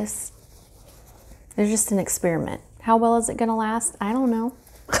there's just an experiment. How well is it gonna last? I don't know.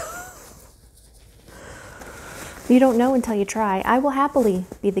 You don't know until you try. I will happily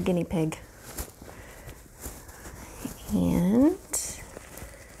be the guinea pig. And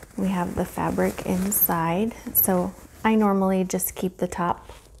we have the fabric inside. So I normally just keep the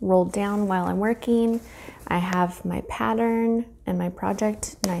top rolled down while I'm working. I have my pattern and my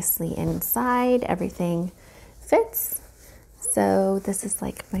project nicely inside. Everything fits. So this is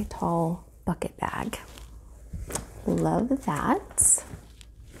like my tall bucket bag. Love that.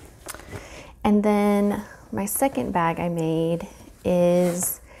 And then my second bag I made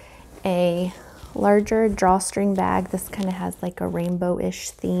is a larger drawstring bag. This kind of has like a rainbow-ish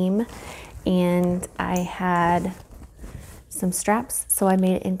theme, and I had some straps, so I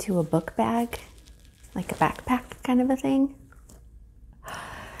made it into a book bag, like a backpack kind of a thing.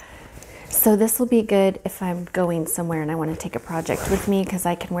 So this will be good if I'm going somewhere and I want to take a project with me, because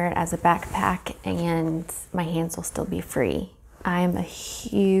I can wear it as a backpack and my hands will still be free. I'm a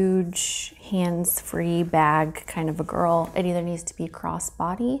huge hands-free bag kind of a girl. It either needs to be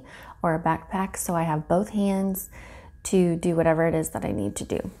crossbody or a backpack, so I have both hands to do whatever it is that I need to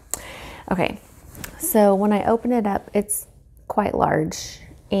do. Okay, so when I open it up, it's quite large,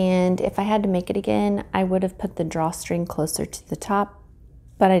 and if I had to make it again, I would have put the drawstring closer to the top,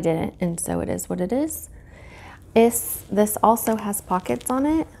 but I didn't, and so it is what it is. This also has pockets on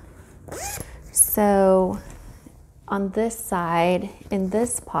it, so on this side, in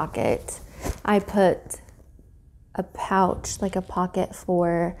this pocket, I put a pouch, like a pocket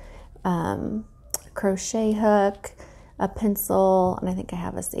for a crochet hook, a pencil, and I think I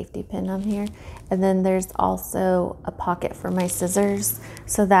have a safety pin on here. And then there's also a pocket for my scissors,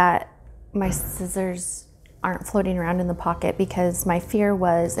 so that my scissors aren't floating around in the pocket, because my fear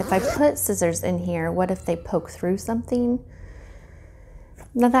was if I put scissors in here, what if they poke through something?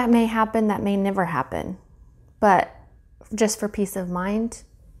 Now that may happen, that may never happen, but just for peace of mind,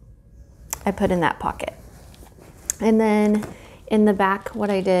 I put in that pocket. And then in the back, what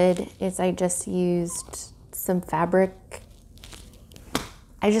I did is I just used some fabric.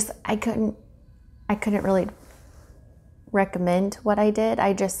 I couldn't really recommend what I did.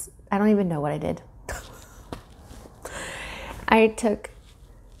 I don't even know what I did. I took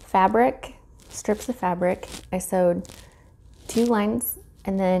fabric, strips of fabric, I sewed 2 lines,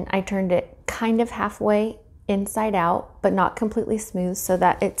 and then I turned it kind of halfway inside out, but not completely smooth, so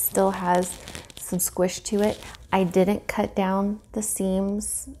that it still has some squish to it. I didn't cut down the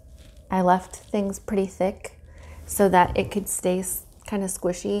seams. I left things pretty thick so that it could stay kind of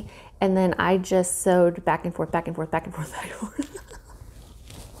squishy, and then I just sewed back and forth, back and forth, back and forth, back and forth.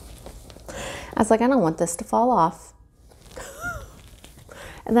 I was like, I don't want this to fall off.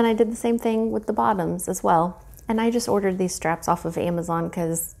 And then I did the same thing with the bottoms as well. And I just ordered these straps off of Amazon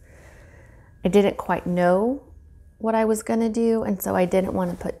because I didn't quite know what I was gonna do, and so I didn't want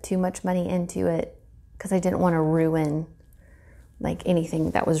to put too much money into it because I didn't want to ruin like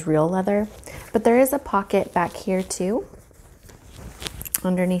anything that was real leather. But there is a pocket back here too,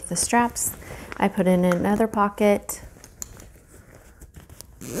 underneath the straps. I put in another pocket,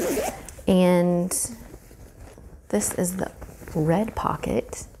 and this is the red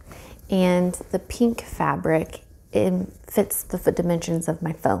pocket, and the pink fabric, it fits the dimensions of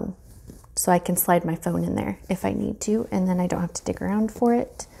my phone. So I can slide my phone in there if I need to, and then I don't have to dig around for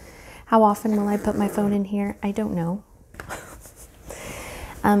it. How often will I put my phone in here? I don't know.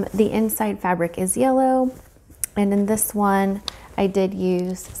 The inside fabric is yellow, and in this one, I did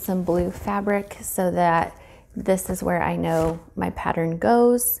use some blue fabric so that this is where I know my pattern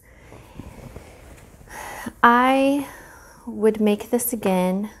goes. I would make this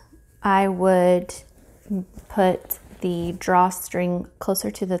again. I would put the drawstring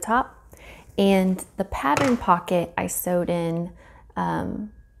closer to the top, and the pattern pocket I sewed in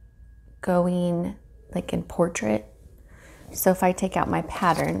going like in portrait. So if I take out my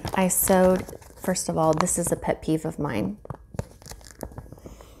pattern, I sewed, first of all, this is a pet peeve of mine.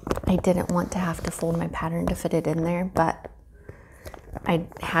 I didn't want to have to fold my pattern to fit it in there, but I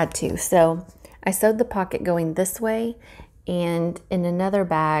had to. So I sewed the pocket going this way, and in another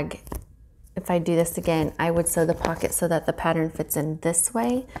bag, if I do this again, I would sew the pocket so that the pattern fits in this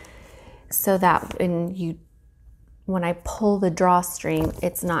way, so that when I pull the drawstring,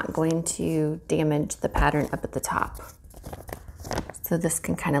 it's not going to damage the pattern up at the top. So this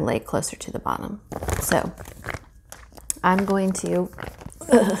can kind of lay closer to the bottom. So I'm going to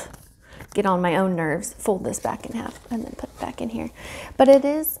get on my own nerves, fold this back in half, and then put it back in here. But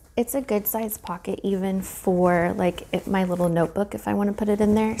it's a good size pocket even for like my little notebook if I want to put it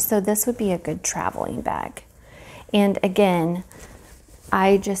in there. So this would be a good traveling bag. And again,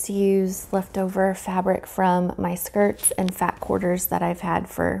 I just use leftover fabric from my skirts and fat quarters that I've had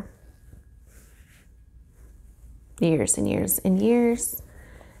for years and years and years.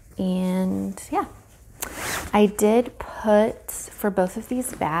 And yeah, I did put, for both of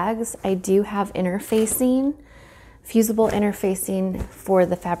these bags, I do have interfacing, fusible interfacing for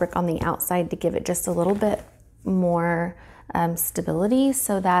the fabric on the outside to give it just a little bit more stability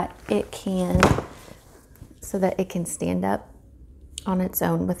so that it can stand up on its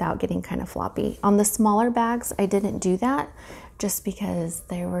own without getting kind of floppy. On the smaller bags, I didn't do that just because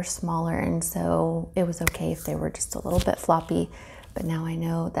they were smaller, and so it was okay if they were just a little bit floppy. But now I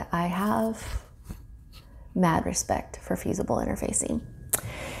know that I have mad respect for fusible interfacing.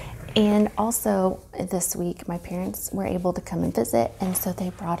 And also this week, my parents were able to come and visit, and so they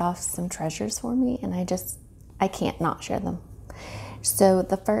brought off some treasures for me, and I can't not share them. So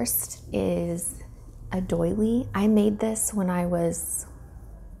the first is a doily. I made this when I was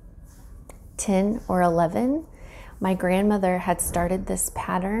 10 or 11. My grandmother had started this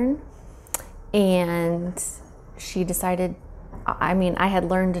pattern, and she decided, I had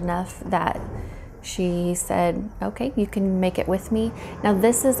learned enough that she said, okay, you can make it with me. Now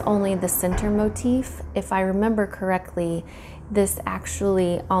this is only the center motif. If I remember correctly, this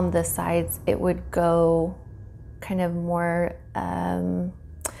actually on the sides, it would go kind of more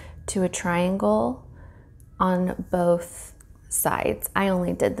to a triangle on both sides. I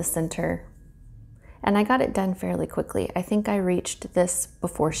only did the center, and I got it done fairly quickly. I think I reached this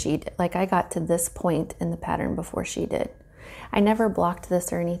before she did. Like I got to this point in the pattern before she did. I never blocked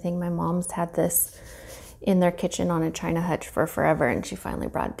this or anything. My mom's had this in their kitchen on a china hutch for forever, and she finally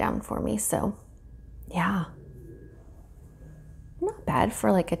brought it down for me. So yeah, not bad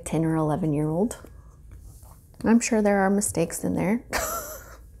for like a 10 or 11-year-old. I'm sure there are mistakes in there.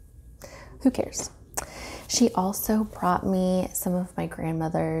 Who cares? She also brought me some of my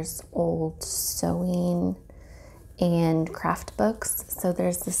grandmother's old sewing and craft books. So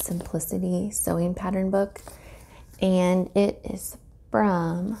there's the Simplicity sewing pattern book, and it is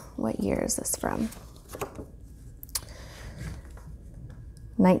from, what year is this from?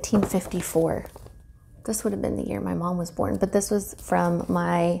 1954. This would have been the year my mom was born, but this was from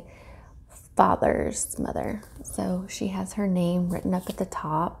my father's mother. So she has her name written up at the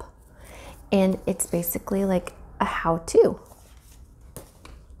top. And it's basically like a how-to.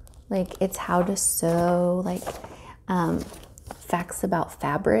 Like it's how to sew, like facts about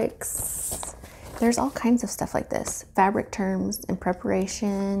fabrics. There's all kinds of stuff like this. Fabric terms and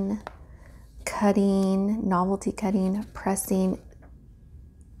preparation, cutting, novelty cutting, pressing,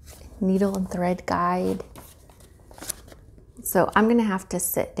 needle and thread guide. So I'm gonna have to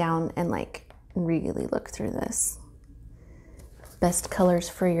sit down and like really look through this. Best colors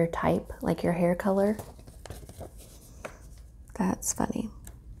for your type, like your hair color. That's funny.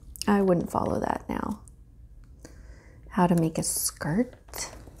 I wouldn't follow that now. How to make a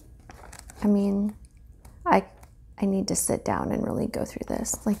skirt. I mean, I need to sit down and really go through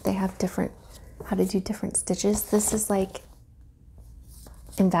this. Like they have different, how to do different stitches. This is like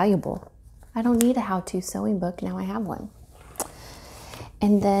invaluable. I don't need a how-to sewing book. Now I have one.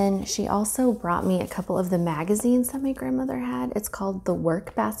 And then she also brought me a couple of the magazines that my grandmother had. It's called The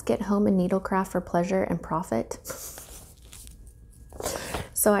Work Basket, Home and Needlecraft for Pleasure and Profit.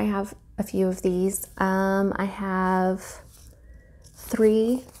 So I have a few of these. I have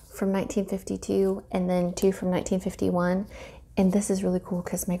 3 from 1952 and then 2 from 1951. And this is really cool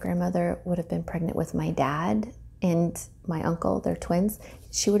because my grandmother would have been pregnant with my dad and my uncle. They're twins.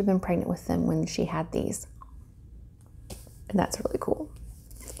 She would have been pregnant with them when she had these. And that's really cool.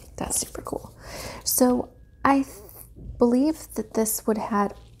 That's super cool. So I believe that this would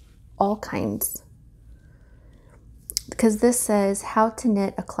have all kinds because this says how to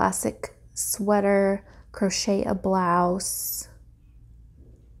knit a classic sweater, crochet a blouse.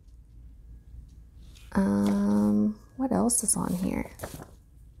 What else is on here?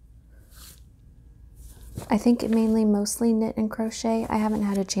 I think it mostly knit and crochet. I haven't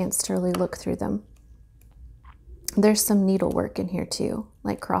had a chance to really look through them. There's some needlework in here too,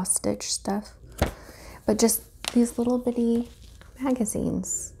 like cross stitch stuff, but just these little bitty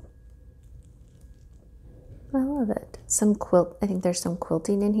magazines. I love it. I think there's some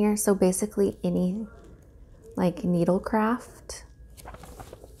quilting in here. So basically any like needlecraft.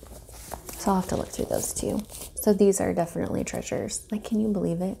 So I'll have to look through those too. So these are definitely treasures. Like, can you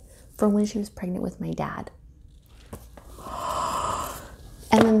believe it? From when she was pregnant with my dad.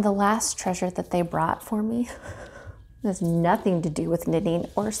 And then the last treasure that they brought for me has nothing to do with knitting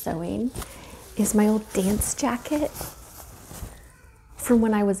or sewing, is my old dance jacket from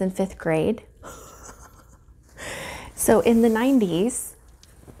when I was in 5th grade. So in the 90s,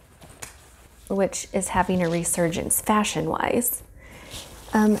 which is having a resurgence fashion-wise,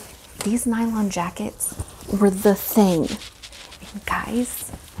 these nylon jackets were the thing. And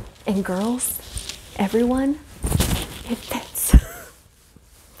guys and girls, everyone, it fits.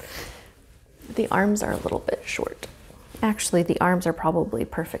 The arms are a little bit short. Actually, the arms are probably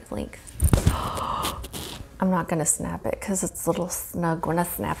perfect length. I'm not gonna snap it because it's a little snug when I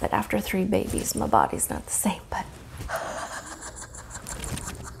snap it after 3 babies. My body's not the same, but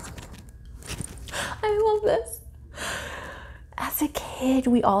I love this. As a kid,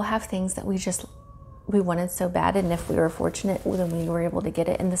 we all have things that we wanted so bad, and if we were fortunate, then we were able to get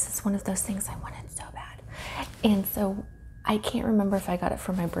it, and this is one of those things I wanted so bad. And so I can't remember if I got it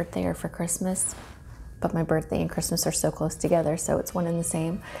for my birthday or for Christmas, but my birthday and Christmas are so close together, so it's one and the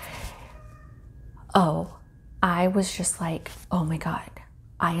same. Oh, I was just like, oh my God,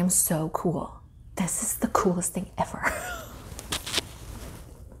 I am so cool. This is the coolest thing ever.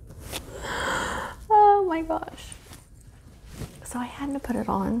 Oh my gosh. So I had to put it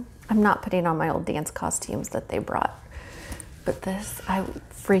on. I'm not putting on my old dance costumes that they brought, but this, I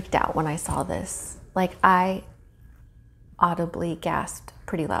freaked out when I saw this. Like, I audibly gasped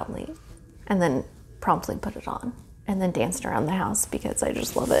pretty loudly and then promptly put it on and then danced around the house because I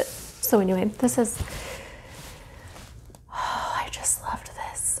just love it. So anyway, this is, oh, I just loved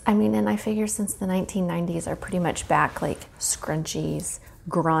this. I mean, and I figure since the 1990s are pretty much back, like scrunchies,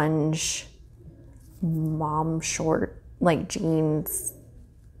 grunge, mom short, like jeans,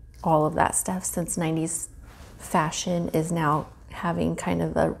 all of that stuff, since 90s fashion is now having kind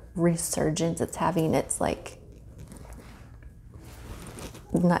of a resurgence. It's having its like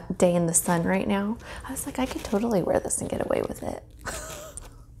not day in the sun right now. I was like, I could totally wear this and get away with it.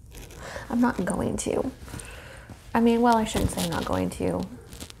 I'm not going to. I mean, well, I shouldn't say I'm not going to.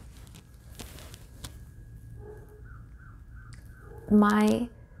 My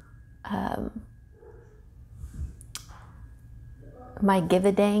give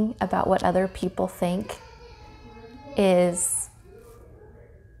a dang about what other people think is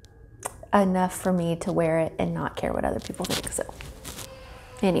enough for me to wear it and not care what other people think. So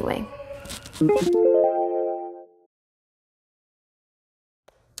anyway.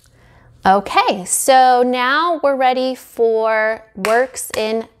 Okay, so now we're ready for works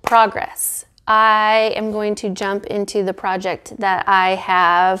in progress. I am going to jump into the project that I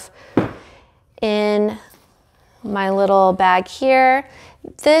have in my little bag here.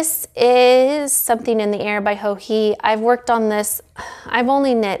 This is Something in the Air by Ho-He. I've worked on this. I've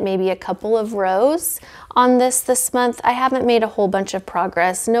only knit maybe a couple of rows on this month. I haven't made a whole bunch of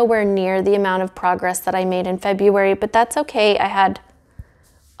progress, nowhere near the amount of progress that I made in February, but that's okay. I had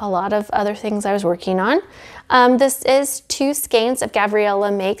a lot of other things I was working on. This is 2 skeins of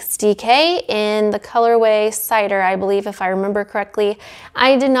Gabriella Makes DK in the colorway Cider, I believe, if I remember correctly.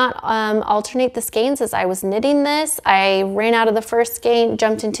 I did not alternate the skeins as I was knitting this. I ran out of the first skein,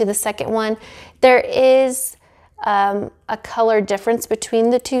 jumped into the second one. There is a color difference between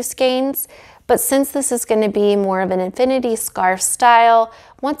the 2 skeins, but since this is going to be more of an infinity scarf style,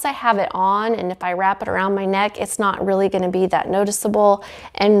 once I have it on and if I wrap it around my neck, it's not really going to be that noticeable.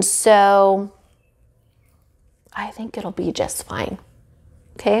 And so I think it'll be just fine.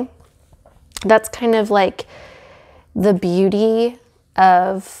 Okay. That's kind of like the beauty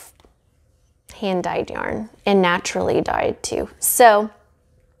of hand dyed yarn and naturally dyed too. So,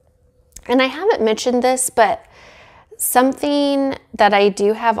 and I haven't mentioned this, but something that I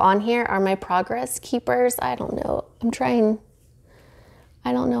do have on here are my progress keepers. I don't know.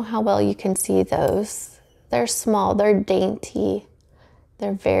 I don't know how well you can see those. They're small, they're dainty.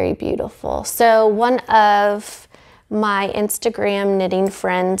 They're very beautiful. So one of my Instagram knitting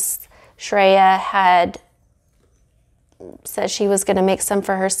friends, Shreya, had said she was going to make some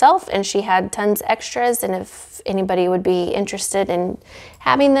for herself, and she had tons extras, and if anybody would be interested in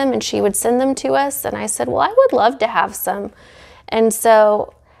having them, and she would send them to us. And I said, well, I would love to have some. And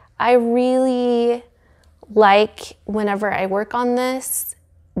so I really like, whenever I work on this,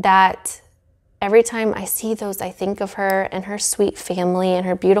 that every time I see those, I think of her and her sweet family and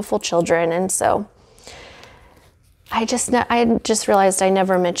her beautiful children. And so I just realized I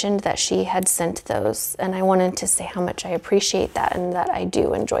never mentioned that she had sent those, and I wanted to say how much I appreciate that and that I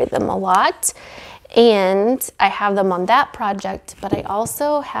do enjoy them a lot. And I have them on that project, but I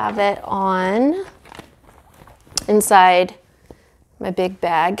also have it on inside my big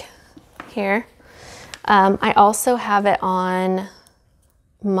bag here. I also have it on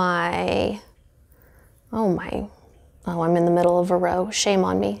my, oh, I'm in the middle of a row. Shame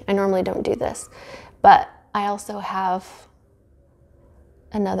on me. I normally don't do this, but I also have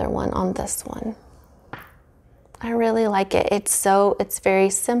another one on this one. I really like it. It's very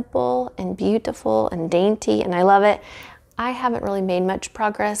simple and beautiful and dainty, and I love it. I haven't really made much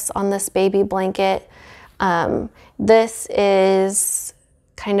progress on this baby blanket. This is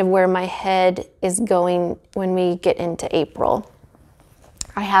kind of where my head is going when we get into April.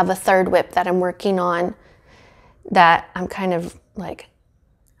 I have a third whip that I'm working on that I'm kind of like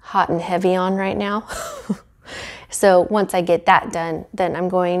hot and heavy on right now. So once I get that done, then I'm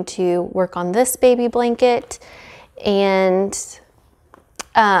going to work on this baby blanket. And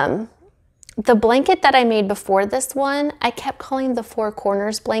the blanket that I made before this one, I kept calling the Four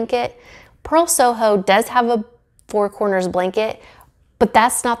Corners blanket. Pearl Soho does have a Four Corners blanket, but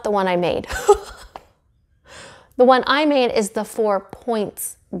that's not the one I made. The one I made is the 4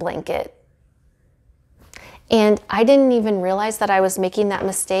 Points blanket. And I didn't even realize that I was making that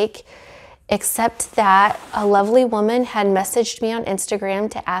mistake, except that a lovely woman had messaged me on Instagram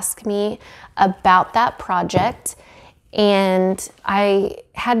to ask me about that project. And I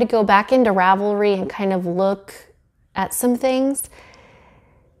had to go back into Ravelry and kind of look at some things.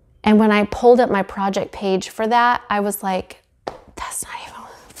 And when I pulled up my project page for that, I was like, that's not even,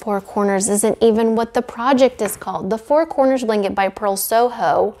 Four Corners isn't even what the project is called. The Four Corners blanket by Pearl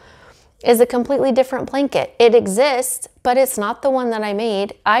Soho is a completely different blanket. It exists, but it's not the one that I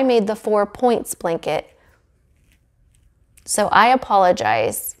made. I made the 4 Points blanket. So I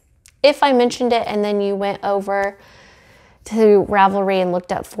apologize if I mentioned it and then you went over to Ravelry and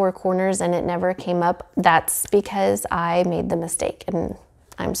looked up Four Corners and it never came up. That's because I made the mistake, and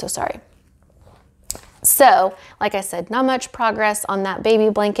I'm so sorry. So, like I said, not much progress on that baby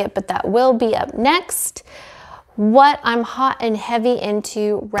blanket, but that will be up next. What I'm hot and heavy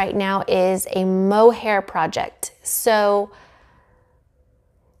into right now is a mohair project. So,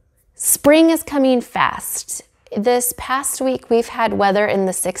 spring is coming fast. This past week, we've had weather in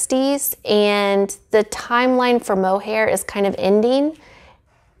the 60s, and the timeline for mohair is kind of ending.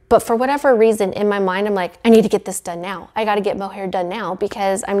 But for whatever reason, in my mind, I'm like, I need to get this done now. I got to get mohair done now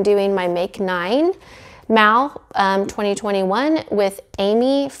because I'm doing my Make 9 Mal 2021 with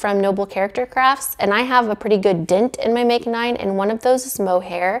Amy from Noble Character Crafts, and I have a pretty good dent in my Make 9, and one of those is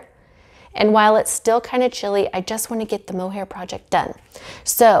mohair. And while it's still kind of chilly, I just want to get the mohair project done.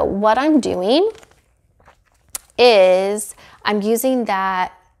 So what I'm doing is I'm using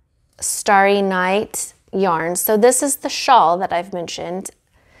that Starry Night yarn. So this is the shawl that I've mentioned.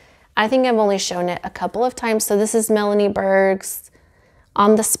 I think I've only shown it a couple of times. So this is Melanie Berg's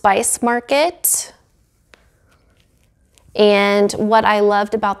On the Spice Market. And what I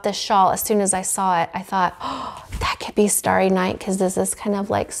loved about this shawl, as soon as I saw it, I thought, oh, that could be Starry Night because this is kind of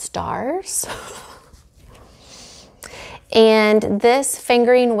like stars. And this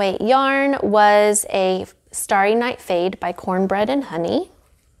fingering weight yarn was a Starry Night Fade by Cornbread and Honey.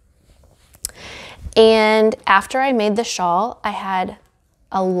 And after I made the shawl, I had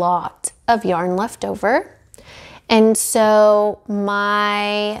a lot of yarn left over. And so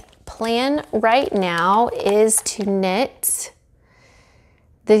my plan right now is to knit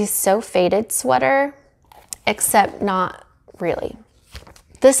the So Faded sweater, except not really.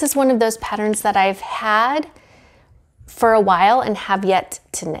 This is one of those patterns that I've had for a while and have yet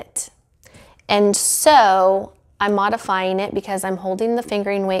to knit. And so I'm modifying it because I'm holding the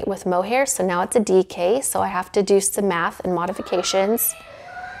fingering weight with mohair, so now it's a DK, so I have to do some math and modifications.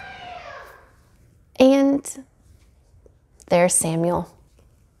 And there's Samuel.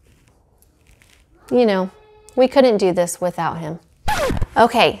 You know, we couldn't do this without him.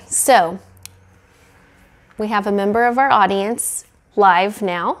 Okay, so we have a member of our audience live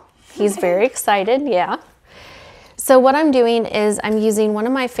now. He's very excited, yeah. So what I'm doing is I'm using one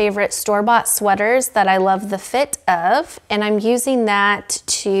of my favorite store-bought sweaters that I love the fit of, and I'm using that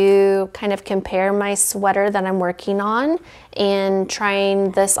to kind of compare my sweater that I'm working on and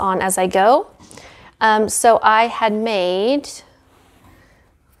trying this on as I go. So I had made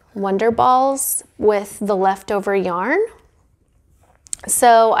Wonder Balls with the leftover yarn.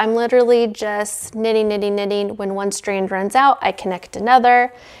 So I'm literally just knitting, knitting, knitting. When one strand runs out, I connect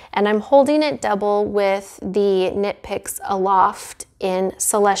another, and I'm holding it double with the Knit Picks Aloft in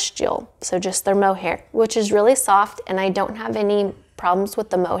Celestial. So just their mohair, which is really soft, and I don't have any problems with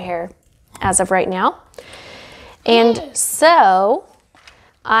the mohair as of right now. And so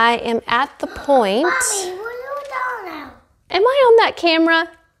I am at the point. Mommy, what are you doing now? Am I on that camera?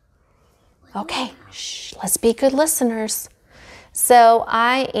 Okay, shh, let's be good listeners. So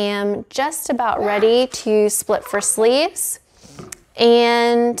I am just about ready to split for sleeves,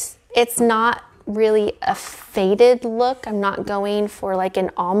 and it's not really a faded look. I'm not going for like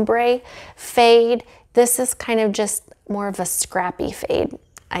an ombre fade. This is kind of just more of a scrappy fade,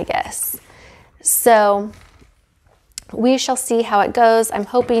 I guess. So we shall see how it goes. I'm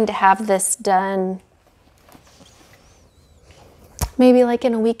hoping to have this done maybe like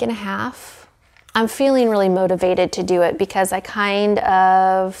in a week and a half. I'm feeling really motivated to do it because I kind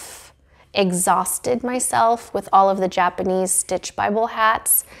of exhausted myself with all of the Japanese Stitch Bible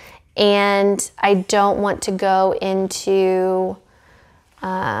hats, and I don't want to go into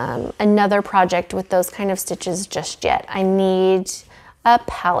another project with those kind of stitches just yet. I need a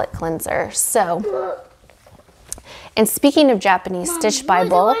palette cleanser. So, and speaking of Japanese Stitch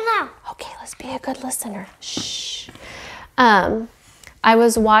Bible, okay, let's be a good listener. Shh. I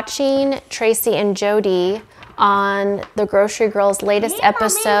was watching Tracy and Jody on the Grocery Girls' latest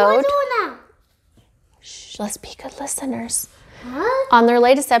episode. Shh, let's be good listeners. On their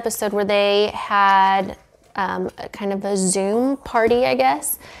latest episode where they had kind of a Zoom party, I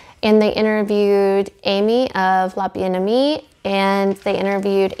guess, and they interviewed Amy of La Bien-Aimée, and they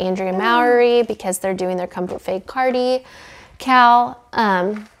interviewed Andrea Mowry because they're doing their Comfort Fade Cardi Cal.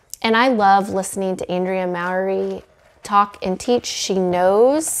 And I love listening to Andrea Mowry talk and teach. She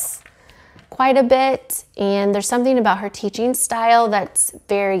knows quite a bit, and there's something about her teaching style that's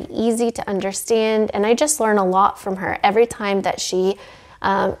very easy to understand, and I just learn a lot from her every time that she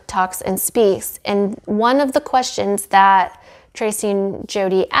talks and speaks. And one of the questions that Tracy and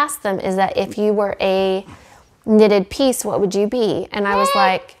Jody asked them is that if you were a knitted piece, what would you be? And I was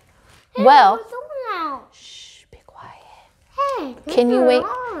like, well, shh, be quiet. Can you wait?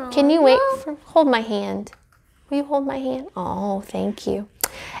 Can you wait for, hold my hand. Will you hold my hand? Oh, thank you.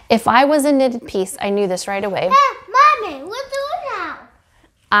 If I was a knitted piece, I knew this right away. Mommy, what do you now?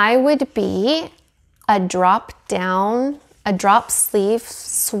 I would be a drop sleeve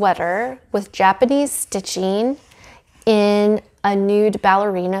sweater with Japanese stitching in a nude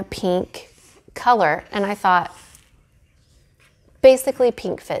ballerina pink color. And I thought, basically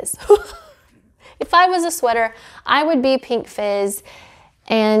Pink Fizz. If I was a sweater, I would be Pink Fizz,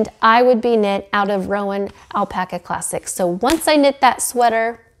 and I would be knit out of Rowan Alpaca Classics. So once I knit that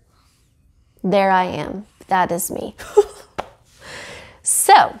sweater, there I am. That is me.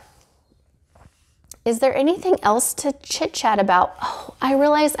 So, is there anything else to chit chat about? Oh, I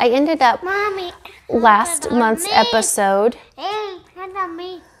realized I ended up last month's episode. Hey, hand on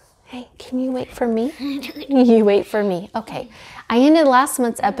me. Hey, can you wait for me? You wait for me. Okay. I ended last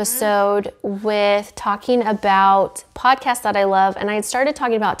month's episode with talking about podcasts that I love, and I had started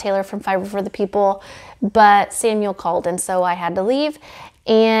talking about Taylor from Fiber for the People, but Samuel called, and so I had to leave.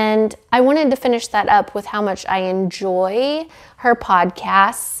 And I wanted to finish that up with how much I enjoy her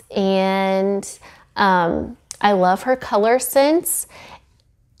podcasts, and I love her color sense.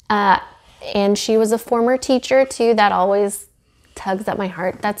 And she was a former teacher too. That always tugs at my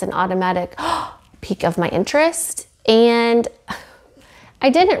heart. That's an automatic peak of my interest. And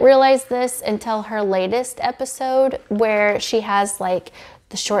I didn't realize this until her latest episode, where she has like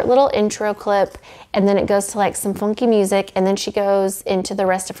the short little intro clip, and then it goes to like some funky music, and then she goes into the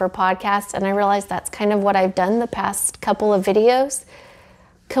rest of her podcast. And I realized that's kind of what I've done the past couple of videos,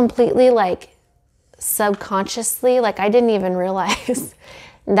 completely like subconsciously. Like I didn't even realize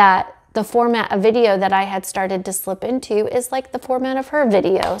that the format of video that I had started to slip into is like the format of her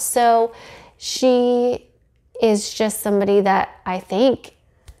video. So she is just somebody that I think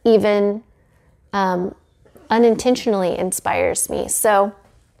even unintentionally inspires me. So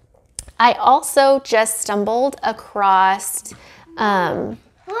I also just stumbled across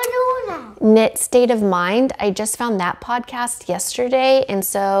Knit State of Mind. I just found that podcast yesterday, and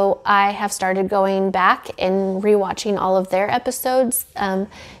so I have started going back and rewatching all of their episodes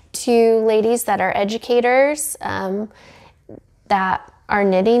two ladies that are educators that are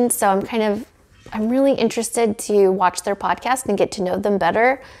knitting. So I'm really interested to watch their podcast and get to know them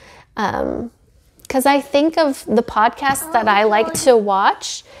better. Because I think of the podcasts that I like to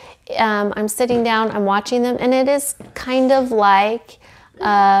watch, I'm sitting down, I'm watching them, and it is kind of like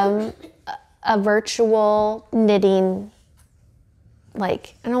a virtual knitting,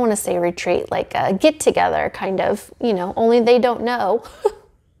 like, I don't want to say retreat, like a get together kind of, only they don't know.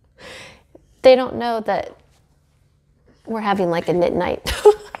 They don't know that we're having like a knit night,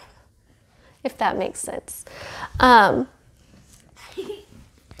 if that makes sense.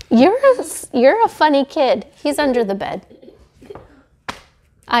 You're a funny kid. He's under the bed.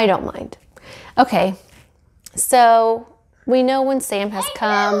 I don't mind. Okay, so we know when Sam has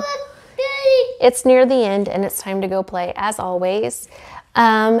come. It's near the end and it's time to go play, as always.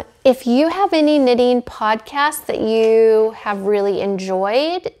 If you have any knitting podcasts that you have really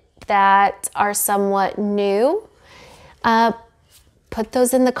enjoyed that are somewhat new, put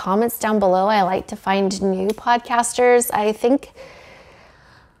those in the comments down below. I like to find new podcasters. I think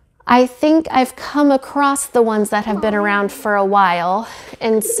I've come across the ones that have been around for a while.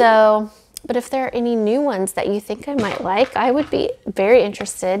 And so, but if there are any new ones that you think I might like, I would be very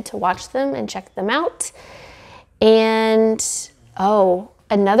interested to watch them and check them out. And,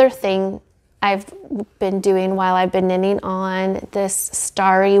 another thing I've been doing while I've been knitting on this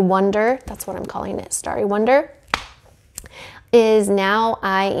Starry Wonder, that's what I'm calling it, Starry Wonder, is now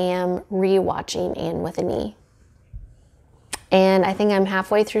I am rewatching Anne with an E. And I think I'm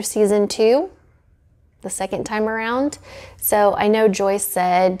halfway through season 2, the second time around. So I know Joyce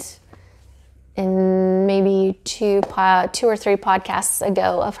said in maybe two or three podcasts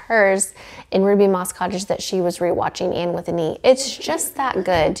ago of hers in Ruby Moss Cottage that she was rewatching Anne with an E. It's just that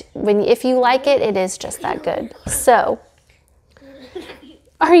good. If you like it, it is just that good. So,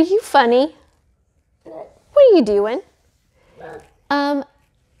 are you funny? What are you doing?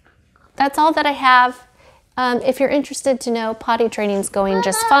 That's all that I have. If you're interested to know, potty training's going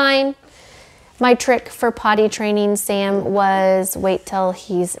just fine. My trick for potty training Sam was wait till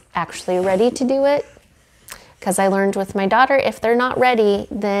he's actually ready to do it. Because I learned with my daughter, if they're not ready,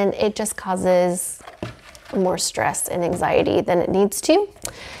 then it just causes more stress and anxiety than it needs to.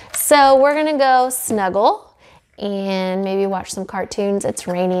 So we're gonna go snuggle and maybe watch some cartoons. It's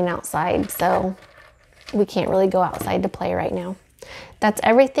raining outside, so we can't really go outside to play right now. That's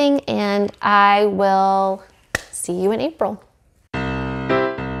everything, and I will see you in April.